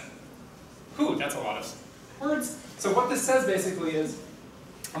exploration setting. Whew, that's a lot of words. So what this says basically is,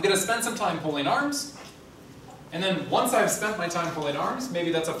 I'm going to spend some time pulling arms, and then once I've spent my time pulling arms,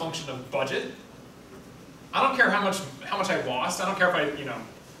 maybe that's a function of budget. I don't care how much I lost. I don't care if I,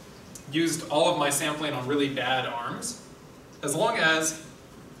 used all of my sampling on really bad arms, as long as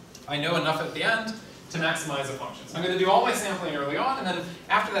I know enough at the end to maximize a function. So I'm going to do all my sampling early on, and then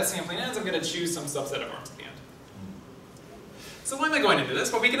after that sampling ends, I'm going to choose some subset of arms at the end. So why am I going to do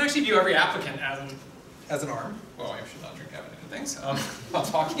this? Well, we can actually view every applicant as an arm. Well, I should not drink caffeinated things while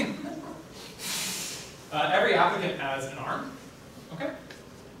talking. Every applicant as an arm. Okay.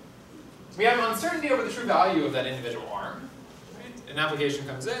 We have uncertainty over the true value of that individual arm. Right? An application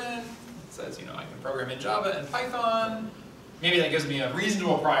comes in, says, I can program in Java and Python. Maybe that gives me a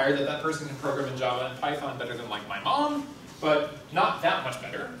reasonable prior that that person can program in Java and Python better than like my mom, but not that much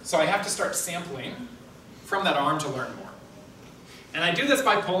better. So I have to start sampling from that arm to learn more. And I do this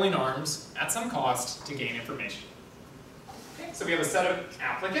by pulling arms at some cost to gain information. Okay, so we have a set of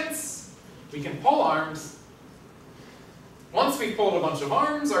applicants. We can pull arms. Once we've pulled a bunch of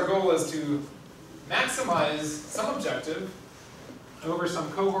arms, our goal is to maximize some objective over some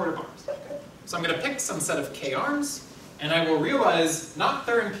cohort of arms. Okay. So I'm going to pick some set of k arms, and I will realize not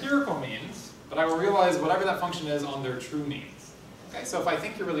their empirical means, but I will realize whatever that function is on their true means. Okay, so if I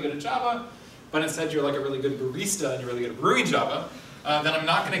think you're really good at Java, but instead you're like a really good barista and you're really good at brewing Java, then I'm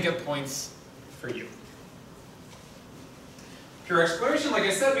not going to get points for you. Pure exploration, like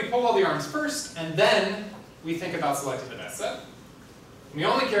I said, we pull all the arms first, and then we think about selecting the best set. We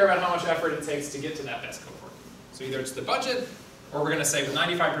only care about how much effort it takes to get to that best cohort. So either it's the budget, or we're going to say with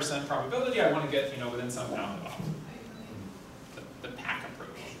 95% probability, I want to get within some bound of optimal. The pack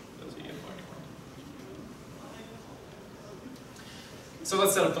approach, those of you learning. So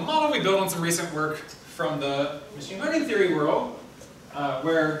let's set up the model. We built on some recent work from the machine learning theory world,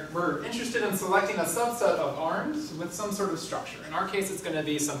 where we're interested in selecting a subset of arms with some sort of structure. In our case, it's going to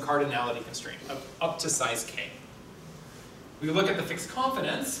be some cardinality constraint up to size k. We look at the fixed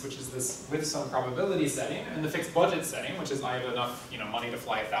confidence, which is this with some probability setting, and the fixed budget setting, which is I have enough money to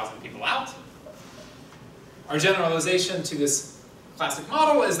fly 1,000 people out. Our generalization to this classic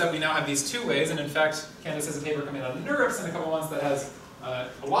model is that we now have these 2 ways, and in fact, Candace has a paper coming out of NeurIPS in a couple months that has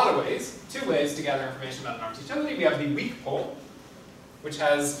a lot of ways, 2 ways to gather information about an arm's utility. We have the weak pull, which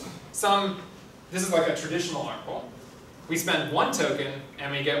has this is like a traditional arm pull. We spend 1 token,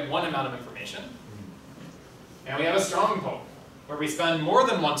 and we get 1 amount of information. And we have a strong pull, where we spend more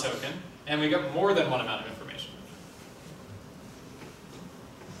than 1 token, and we get more than 1 amount of information.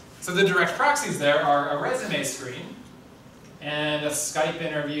 So the direct proxies there are a resume screen, and a Skype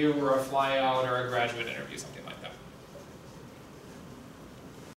interview, or a flyout, or a graduate interview, something like that.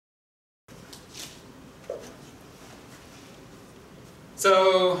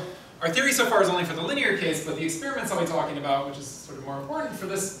 So our theory so far is only for the linear case, but the experiments I'll be talking about, which is sort of more important for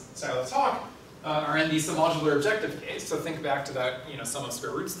this style of talk, are in the submodular objective case. So think back to that sum of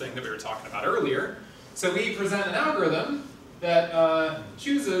square roots thing that we were talking about earlier. So we present an algorithm that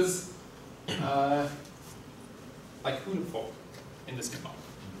chooses like who to pull in this new model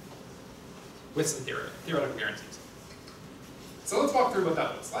with some theoretical guarantees. So let's walk through what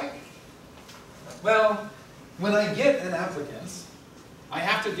that looks like. Well, when I get an applicant, I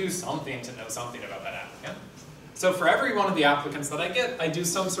have to do something to know something about that applicant. So for every one of the applicants that I get, I do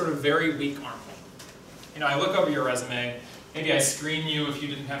some sort of very weak arm pull. I look over your resume, maybe I screen you if you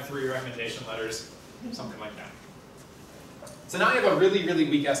didn't have 3 recommendation letters, something like that. So now I have a really, really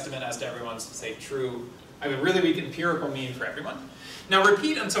weak estimate as to everyone's, say, true. I have a really weak empirical mean for everyone. Now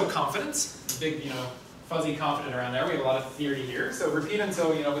repeat until confidence. Big, fuzzy confident around there. We have a lot of theory here. So repeat until,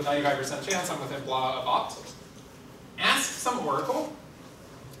 with 95% chance I'm within blah of opt. Ask some oracle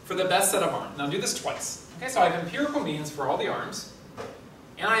for the best set of arms. Now do this twice. Okay, so I have empirical means for all the arms,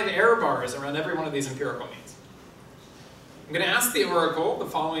 and I have error bars around every one of these empirical means. I'm going to ask the oracle the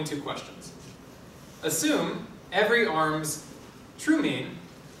following 2 questions. Assume every arm's true mean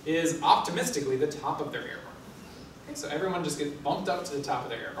is optimistically the top of their error bar. Okay, so everyone just gets bumped up to the top of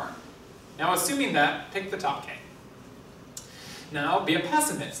their error bar. Now assuming that, pick the top k. Now be a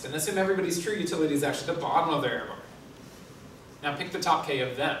pessimist and assume everybody's true utility is actually the bottom of their error bar. Now pick the top k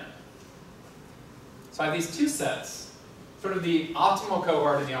of them. So I have these 2 sets, sort of the optimal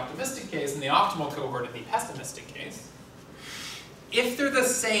cohort in the optimistic case and the optimal cohort in the pessimistic case. If they're the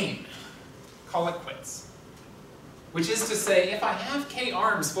same, call it quits. Which is to say, if I have k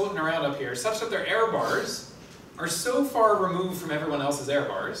arms floating around up here such that their error bars are so far removed from everyone else's error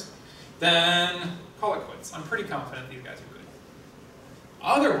bars, then call it quits. I'm pretty confident these guys are good.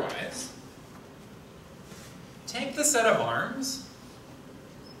 Otherwise, take the set of arms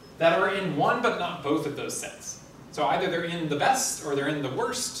that are in one but not both of those sets. So either they're in the best or they're in the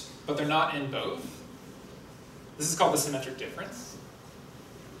worst, but they're not in both. This is called the symmetric difference.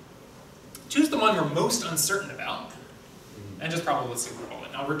 Choose the one you're most uncertain about, and just probabilistically roll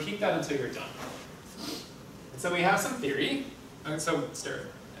it. Now repeat that until you're done. And so we have some theory. So,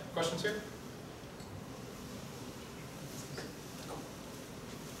 Stuart, questions here?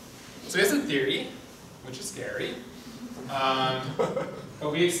 So we have some theory, which is scary.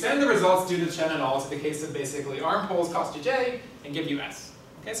 But we extend the results due to Chen et al. To the case of basically arm polls cost you J and give you S.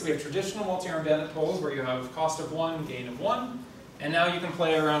 Okay, so we have traditional multi-arm bandit polls where you have cost of 1, gain of 1. And now you can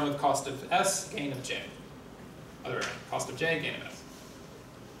play around with cost of S, gain of J. Other way, cost of J, gain of S.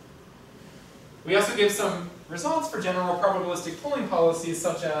 We also give some results for general probabilistic polling policies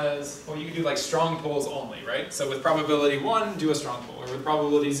such as, well, you can do like strong polls only, right? So with probability 1, do a strong poll. Or with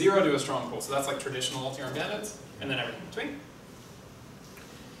probability 0, do a strong poll. So that's like traditional multi-arm bandits, and then everything in between.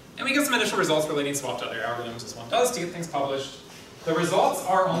 And we get some initial results relating swap to other algorithms as one does to get things published. The results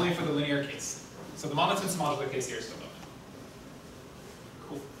are only for the linear case. So the monotone modular case here is still open.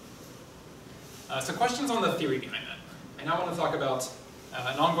 Cool. So questions on the theory behind that. I now want to talk about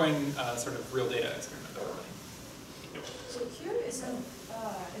an ongoing sort of real data experiment that we're running. So here is an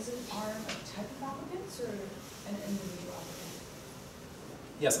arm a type of applicants or an individual applicant?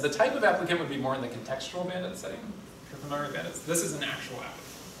 Yeah, so the type of applicant would be more in the contextual bandit setting, if you're familiar with bandits. This is an actual applicant,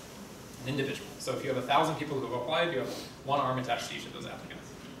 an individual. So if you have 1,000 people who have applied, you have 1 arm attached to each of those applicants.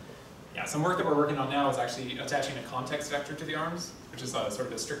 Yeah, some work that we're working on now is actually attaching a context vector to the arms, which is sort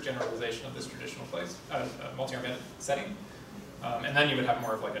of a strict generalization of this traditional place, multi-arm bandit setting. And then you would have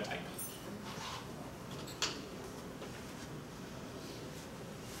more of like a type.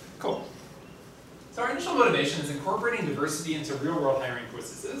 Cool. So our initial motivation is incorporating diversity into real-world hiring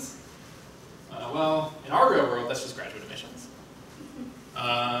processes. Well, in our real world, that's just graduate admissions.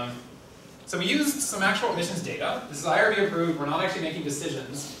 So we used some actual admissions data. This is IRB approved. We're not actually making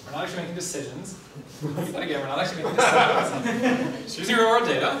decisions. We're not actually making decisions. Again, we're not actually making decisions. Just using real-world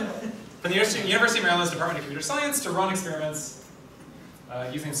data from the University of Maryland's Department of Computer Science to run experiments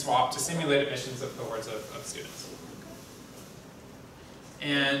using SWAP to simulate admissions of cohorts of students.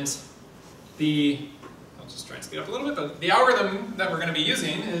 And I'll just try and speed up a little bit, but the algorithm that we're going to be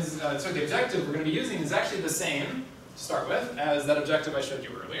using is, so the objective we're going to be using is actually the same to start with as that objective I showed you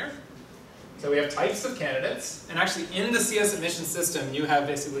earlier. So we have types of candidates, and actually in the CS admission system you have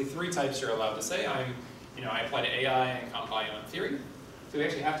basically 3 types you're allowed to say. I apply to AI and comp bio and theory. So we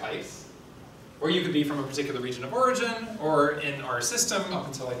actually have types. Or you could be from a particular region of origin, or in our system, up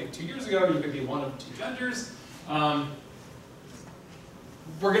until I think 2 years ago, you could be one of 2 genders.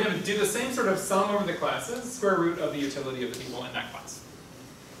 We're going to do the same sort of sum over the classes, square root of the utility of the people in that class.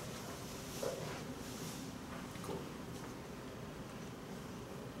 Cool.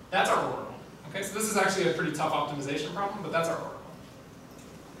 That's our oracle. Okay, so this is actually a pretty tough optimization problem, but that's our oracle.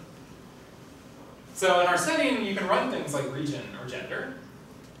 So in our setting, you can run things like region or gender.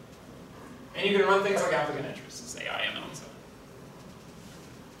 And you can run things like applicant interests, AI, ML, and so on.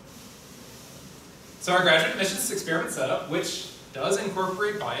 So our graduate admissions experiment setup, which does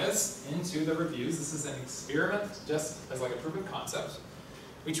incorporate bias into the reviews. This is an experiment, just as like a proof of concept.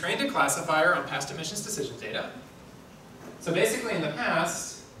 We trained a classifier on past admissions decision data. So basically in the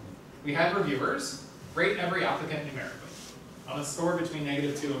past, we had reviewers rate every applicant numerically on a score between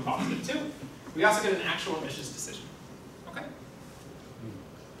 -2 and +2. We also get an actual admissions decision. Okay?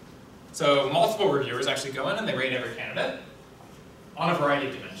 So multiple reviewers actually go in and they rate every candidate on a variety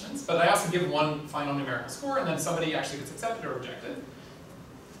of dimensions, but I also give one final numerical score, and then somebody actually gets accepted or rejected.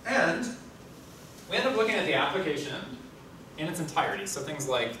 And we end up looking at the application in its entirety, so things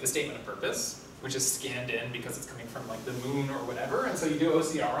like the statement of purpose, which is scanned in because it's coming from like the moon or whatever, and so you do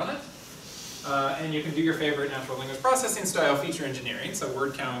OCR on it. And you can do your favorite natural language processing style feature engineering, so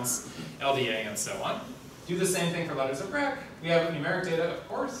word counts, LDA, and so on. Do the same thing for letters of rec. We have numeric data, of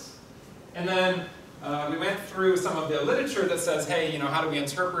course. And then we went through some of the literature that says, hey, you know, how do we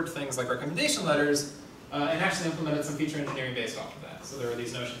interpret things like recommendation letters, and actually implemented some feature engineering based off of that. So there are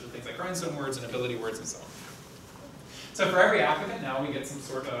these notions of things like rhinestone words and ability words and so on. So for every applicant now we get some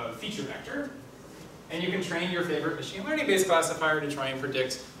sort of feature vector, and you can train your favorite machine learning based classifier to try and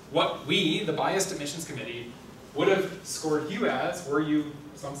predict what we, the biased admissions committee, would have scored you as were you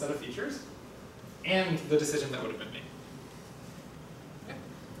some set of features, and the decision that would have been made. Okay.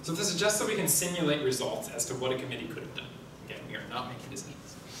 So this is just so we can simulate results as to what a committee could have done. Again, we are not making decisions.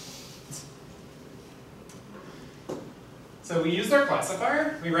 So we used our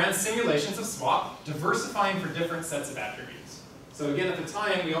classifier, we ran simulations of swap, diversifying for different sets of attributes. So again, at the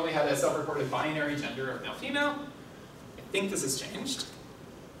time, we only had a self-reported binary gender of male-female. I think this has changed.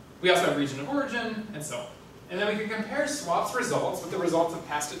 We also have region of origin, and so on. And then we can compare swap's results with the results of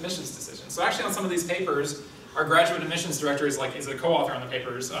past admissions decisions. So actually on some of these papers, our graduate admissions director is a co-author on the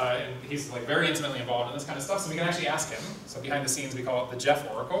papers, and he's like very intimately involved in this kind of stuff, so we can actually ask him. So behind the scenes we call it the Jeff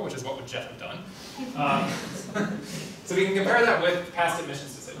Oracle, which is what would Jeff have done. So we can compare that with past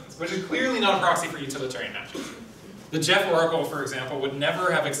admissions decisions, which is clearly not a proxy for utilitarian matches. The Jeff Oracle, for example, would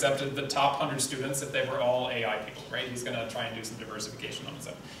never have accepted the top 100 students if they were all AI people, right? He's going to try and do some diversification on his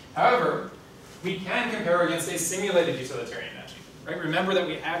own. However, we can compare against a simulated utilitarian matching, right? Remember that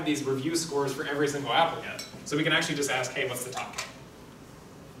we have these review scores for every single applicant, so we can actually just ask, hey, what's the top 10?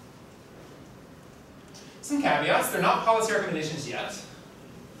 Some caveats, they're not policy recommendations yet.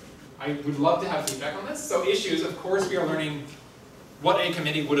 I would love to have feedback on this. So issues, of course, we are learning what a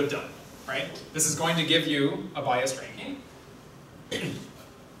committee would have done, right? This is going to give you a biased ranking.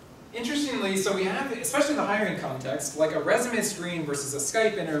 Interestingly, so we have, especially in the hiring context, like a resume screen versus a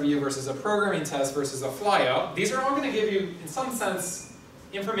Skype interview versus a programming test versus a flyout. These are all going to give you, in some sense,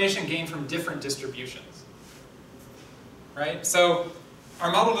 information gained from different distributions, right? So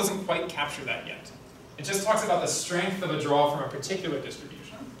our model doesn't quite capture that yet. It just talks about the strength of a draw from a particular distribution.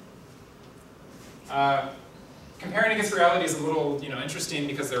 Comparing against reality is a little, interesting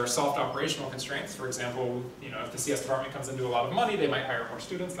because there are soft operational constraints. For example, if the CS department comes into a lot of money, they might hire more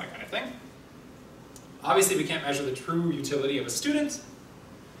students, that kind of thing. Obviously, we can't measure the true utility of a student,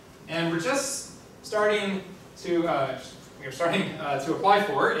 and we're just starting to apply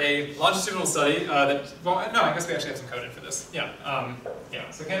for a longitudinal study I guess we actually have some code in for this.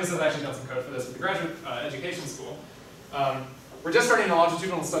 So Candace has actually done some code for this with the graduate education school. We're just starting a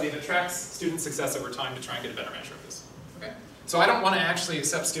longitudinal study that tracks student success over time to try and get a better measure of this. Okay? So I don't want to actually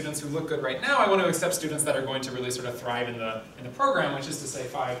accept students who look good right now. I want to accept students that are going to really sort of thrive in the program, which is to say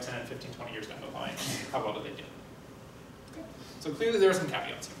 5, 10, 15, 20 years down the line. How well do they do? Okay. So clearly there are some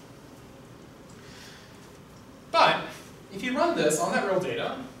caveats here. But if you run this on that real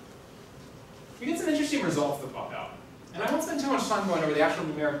data, you get some interesting results that pop out. And I won't spend too much time going over the actual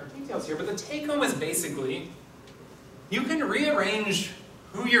numerical details here, but the take home is basically you can rearrange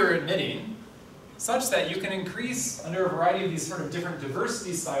who you're admitting such that you can increase, under a variety of these sort of different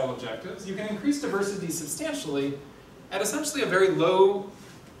diversity style objectives, you can increase diversity substantially at essentially a very low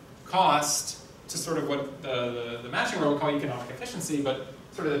cost to sort of what the matching world would call economic efficiency, but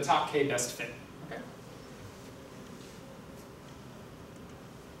sort of the top K best fit. Okay?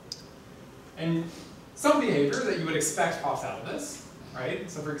 And some behavior that you would expect pops out of this, right?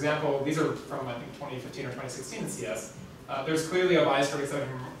 So for example, these are from I think 2015 or 2016 in CS. There's clearly a bias towards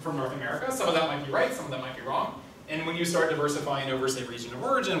from North America. Some of that might be right, some of that might be wrong. And when you start diversifying over, say, region of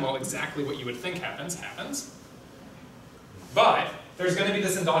origin, well, exactly what you would think happens. But there's going to be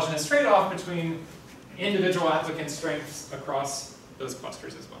this endogenous trade-off between individual applicant strengths across those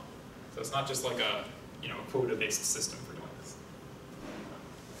clusters as well. So it's not just like a quota-based system for doing this.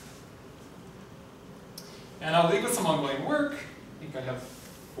 And I'll leave with some ongoing work. I think I have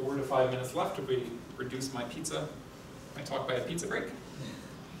 4 to 5 minutes left if we reduce my talk by a pizza break.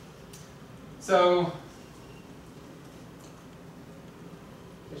 So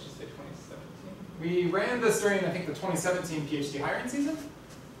We ran this during, I think, the 2017 PhD hiring season.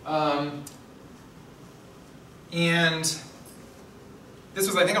 And this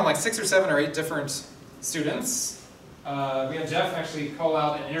was, I think, on like 6 or 7 or 8 different students. We had Jeff actually call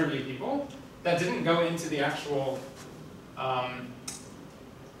out and interview people. That didn't go into the actual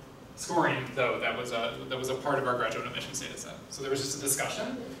scoring, though. That was a part of our graduate admissions data set. So there was just a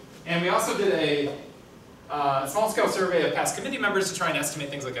discussion. And we also did a small-scale survey of past committee members to try and estimate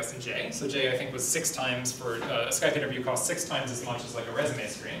things like S and J. So J, I think, was 6 times for a Skype interview cost 6 times as much as like a resume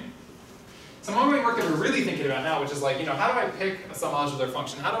screen. Some ongoing work that we're really thinking about now, which is like, how do I pick a submodular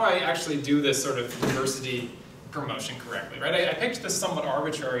function? How do I actually do this sort of diversity promotion correctly, right? I picked this somewhat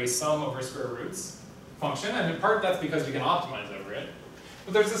arbitrary sum over square roots function, and in part that's because we can optimize over it.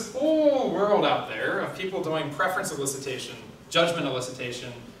 But there's this whole world out there of people doing preference elicitation, judgment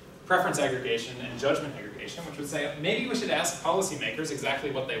elicitation, preference aggregation, and judgment aggregation, which would say maybe we should ask policymakers exactly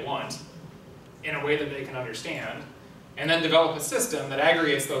what they want in a way that they can understand, and then develop a system that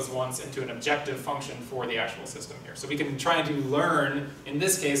aggregates those wants into an objective function for the actual system here. So we can try to learn, in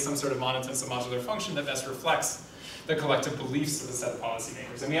this case, some sort of monotone submodular function that best reflects the collective beliefs of the set of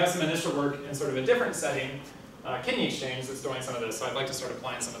policymakers. And we have some initial work in sort of a different setting, Kidney Exchange, that's doing some of this, so I'd like to start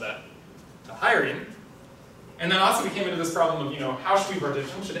applying some of that to hiring. And then also we came into this problem of, how should we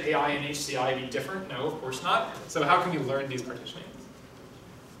partition? Should AI and HCI be different? No, of course not. So how can we learn these partitionings?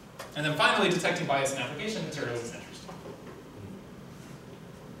 And then finally, detecting bias in application materials is interesting.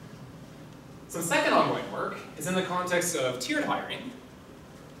 Some second ongoing work is in the context of tiered hiring.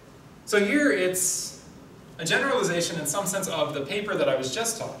 So here it's a generalization in some sense of the paper that I was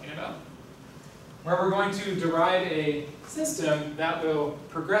just talking about, where we're going to derive a system that will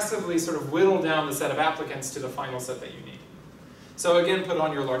progressively sort of whittle down the set of applicants to the final set that you need. So again, put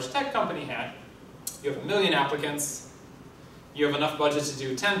on your large tech company hat. You have 1 million applicants. You have enough budget to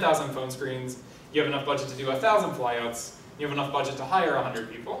do 10,000 phone screens. You have enough budget to do 1,000 flyouts. You have enough budget to hire 100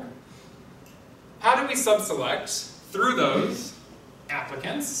 people. How do we subselect through those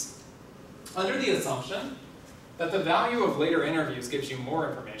applicants under the assumption that the value of later interviews gives you more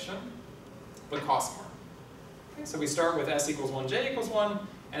information, but costs more? Okay, so we start with S equals 1, J equals 1,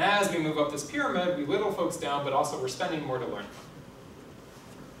 and as we move up this pyramid, we whittle folks down, but also we're spending more to learn.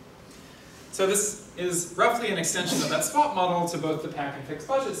 So this is roughly an extension of that SWOT model to both the PAC and fixed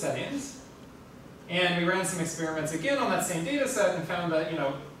budget settings. And we ran some experiments again on that same data set and found that,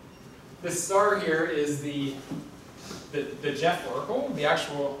 this star here is the Jeff oracle, the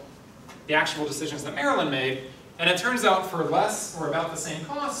actual decisions that Marilyn made. And it turns out for less or about the same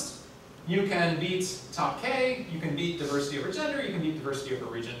cost, you can beat top K, you can beat diversity over gender, you can beat diversity over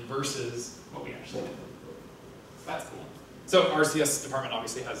region versus what we actually did. That's cool. So our CS department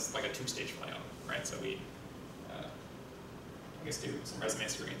obviously has like a 2-stage flyout, right? So we, I guess, do some resume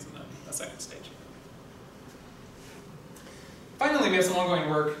screens and then a second stage. Finally, we have some ongoing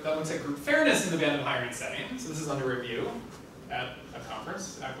work that looks at group fairness in the banded hiring setting. So this is under review at a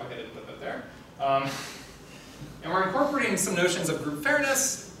conference. Act like I didn't put that there. And we're incorporating some notions of group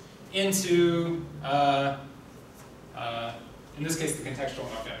fairness into, in this case, the contextual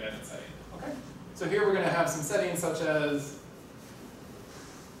knockdown banded setting. Okay. So here we're going to have some settings such as,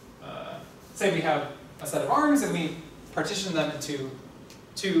 say we have a set of arms and we partition them into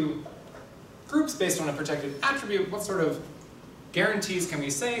 2 groups based on a protected attribute. What sort of guarantees can we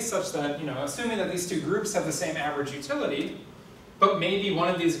say such that, assuming that these 2 groups have the same average utility, but maybe one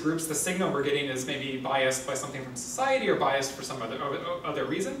of these groups, the signal we're getting is maybe biased by something from society or biased for some other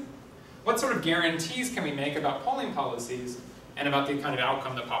reason? What sort of guarantees can we make about polling policies and about the kind of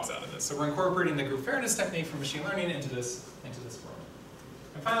outcome that pops out of this? So we're incorporating the group fairness technique from machine learning into this world.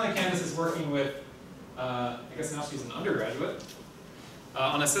 And finally, Candace is working with, I guess now she's an undergraduate,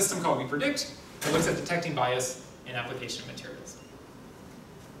 on a system called We Predict that looks at detecting bias in application materials.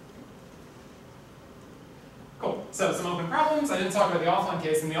 Cool. So some open problems. I didn't talk about the offline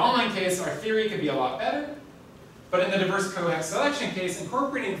case. In the online case, our theory could be a lot better. But in the diverse cohex selection case,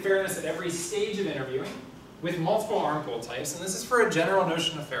 incorporating fairness at every stage of interviewing with multiple arm pool types, and this is for a general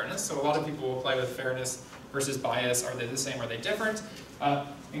notion of fairness, so a lot of people will play with fairness versus bias. Are they the same? Are they different?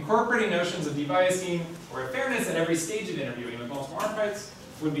 Incorporating notions of debiasing or fairness at every stage of interviewing with multiple arm types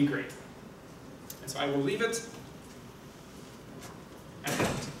would be great. And so I will leave it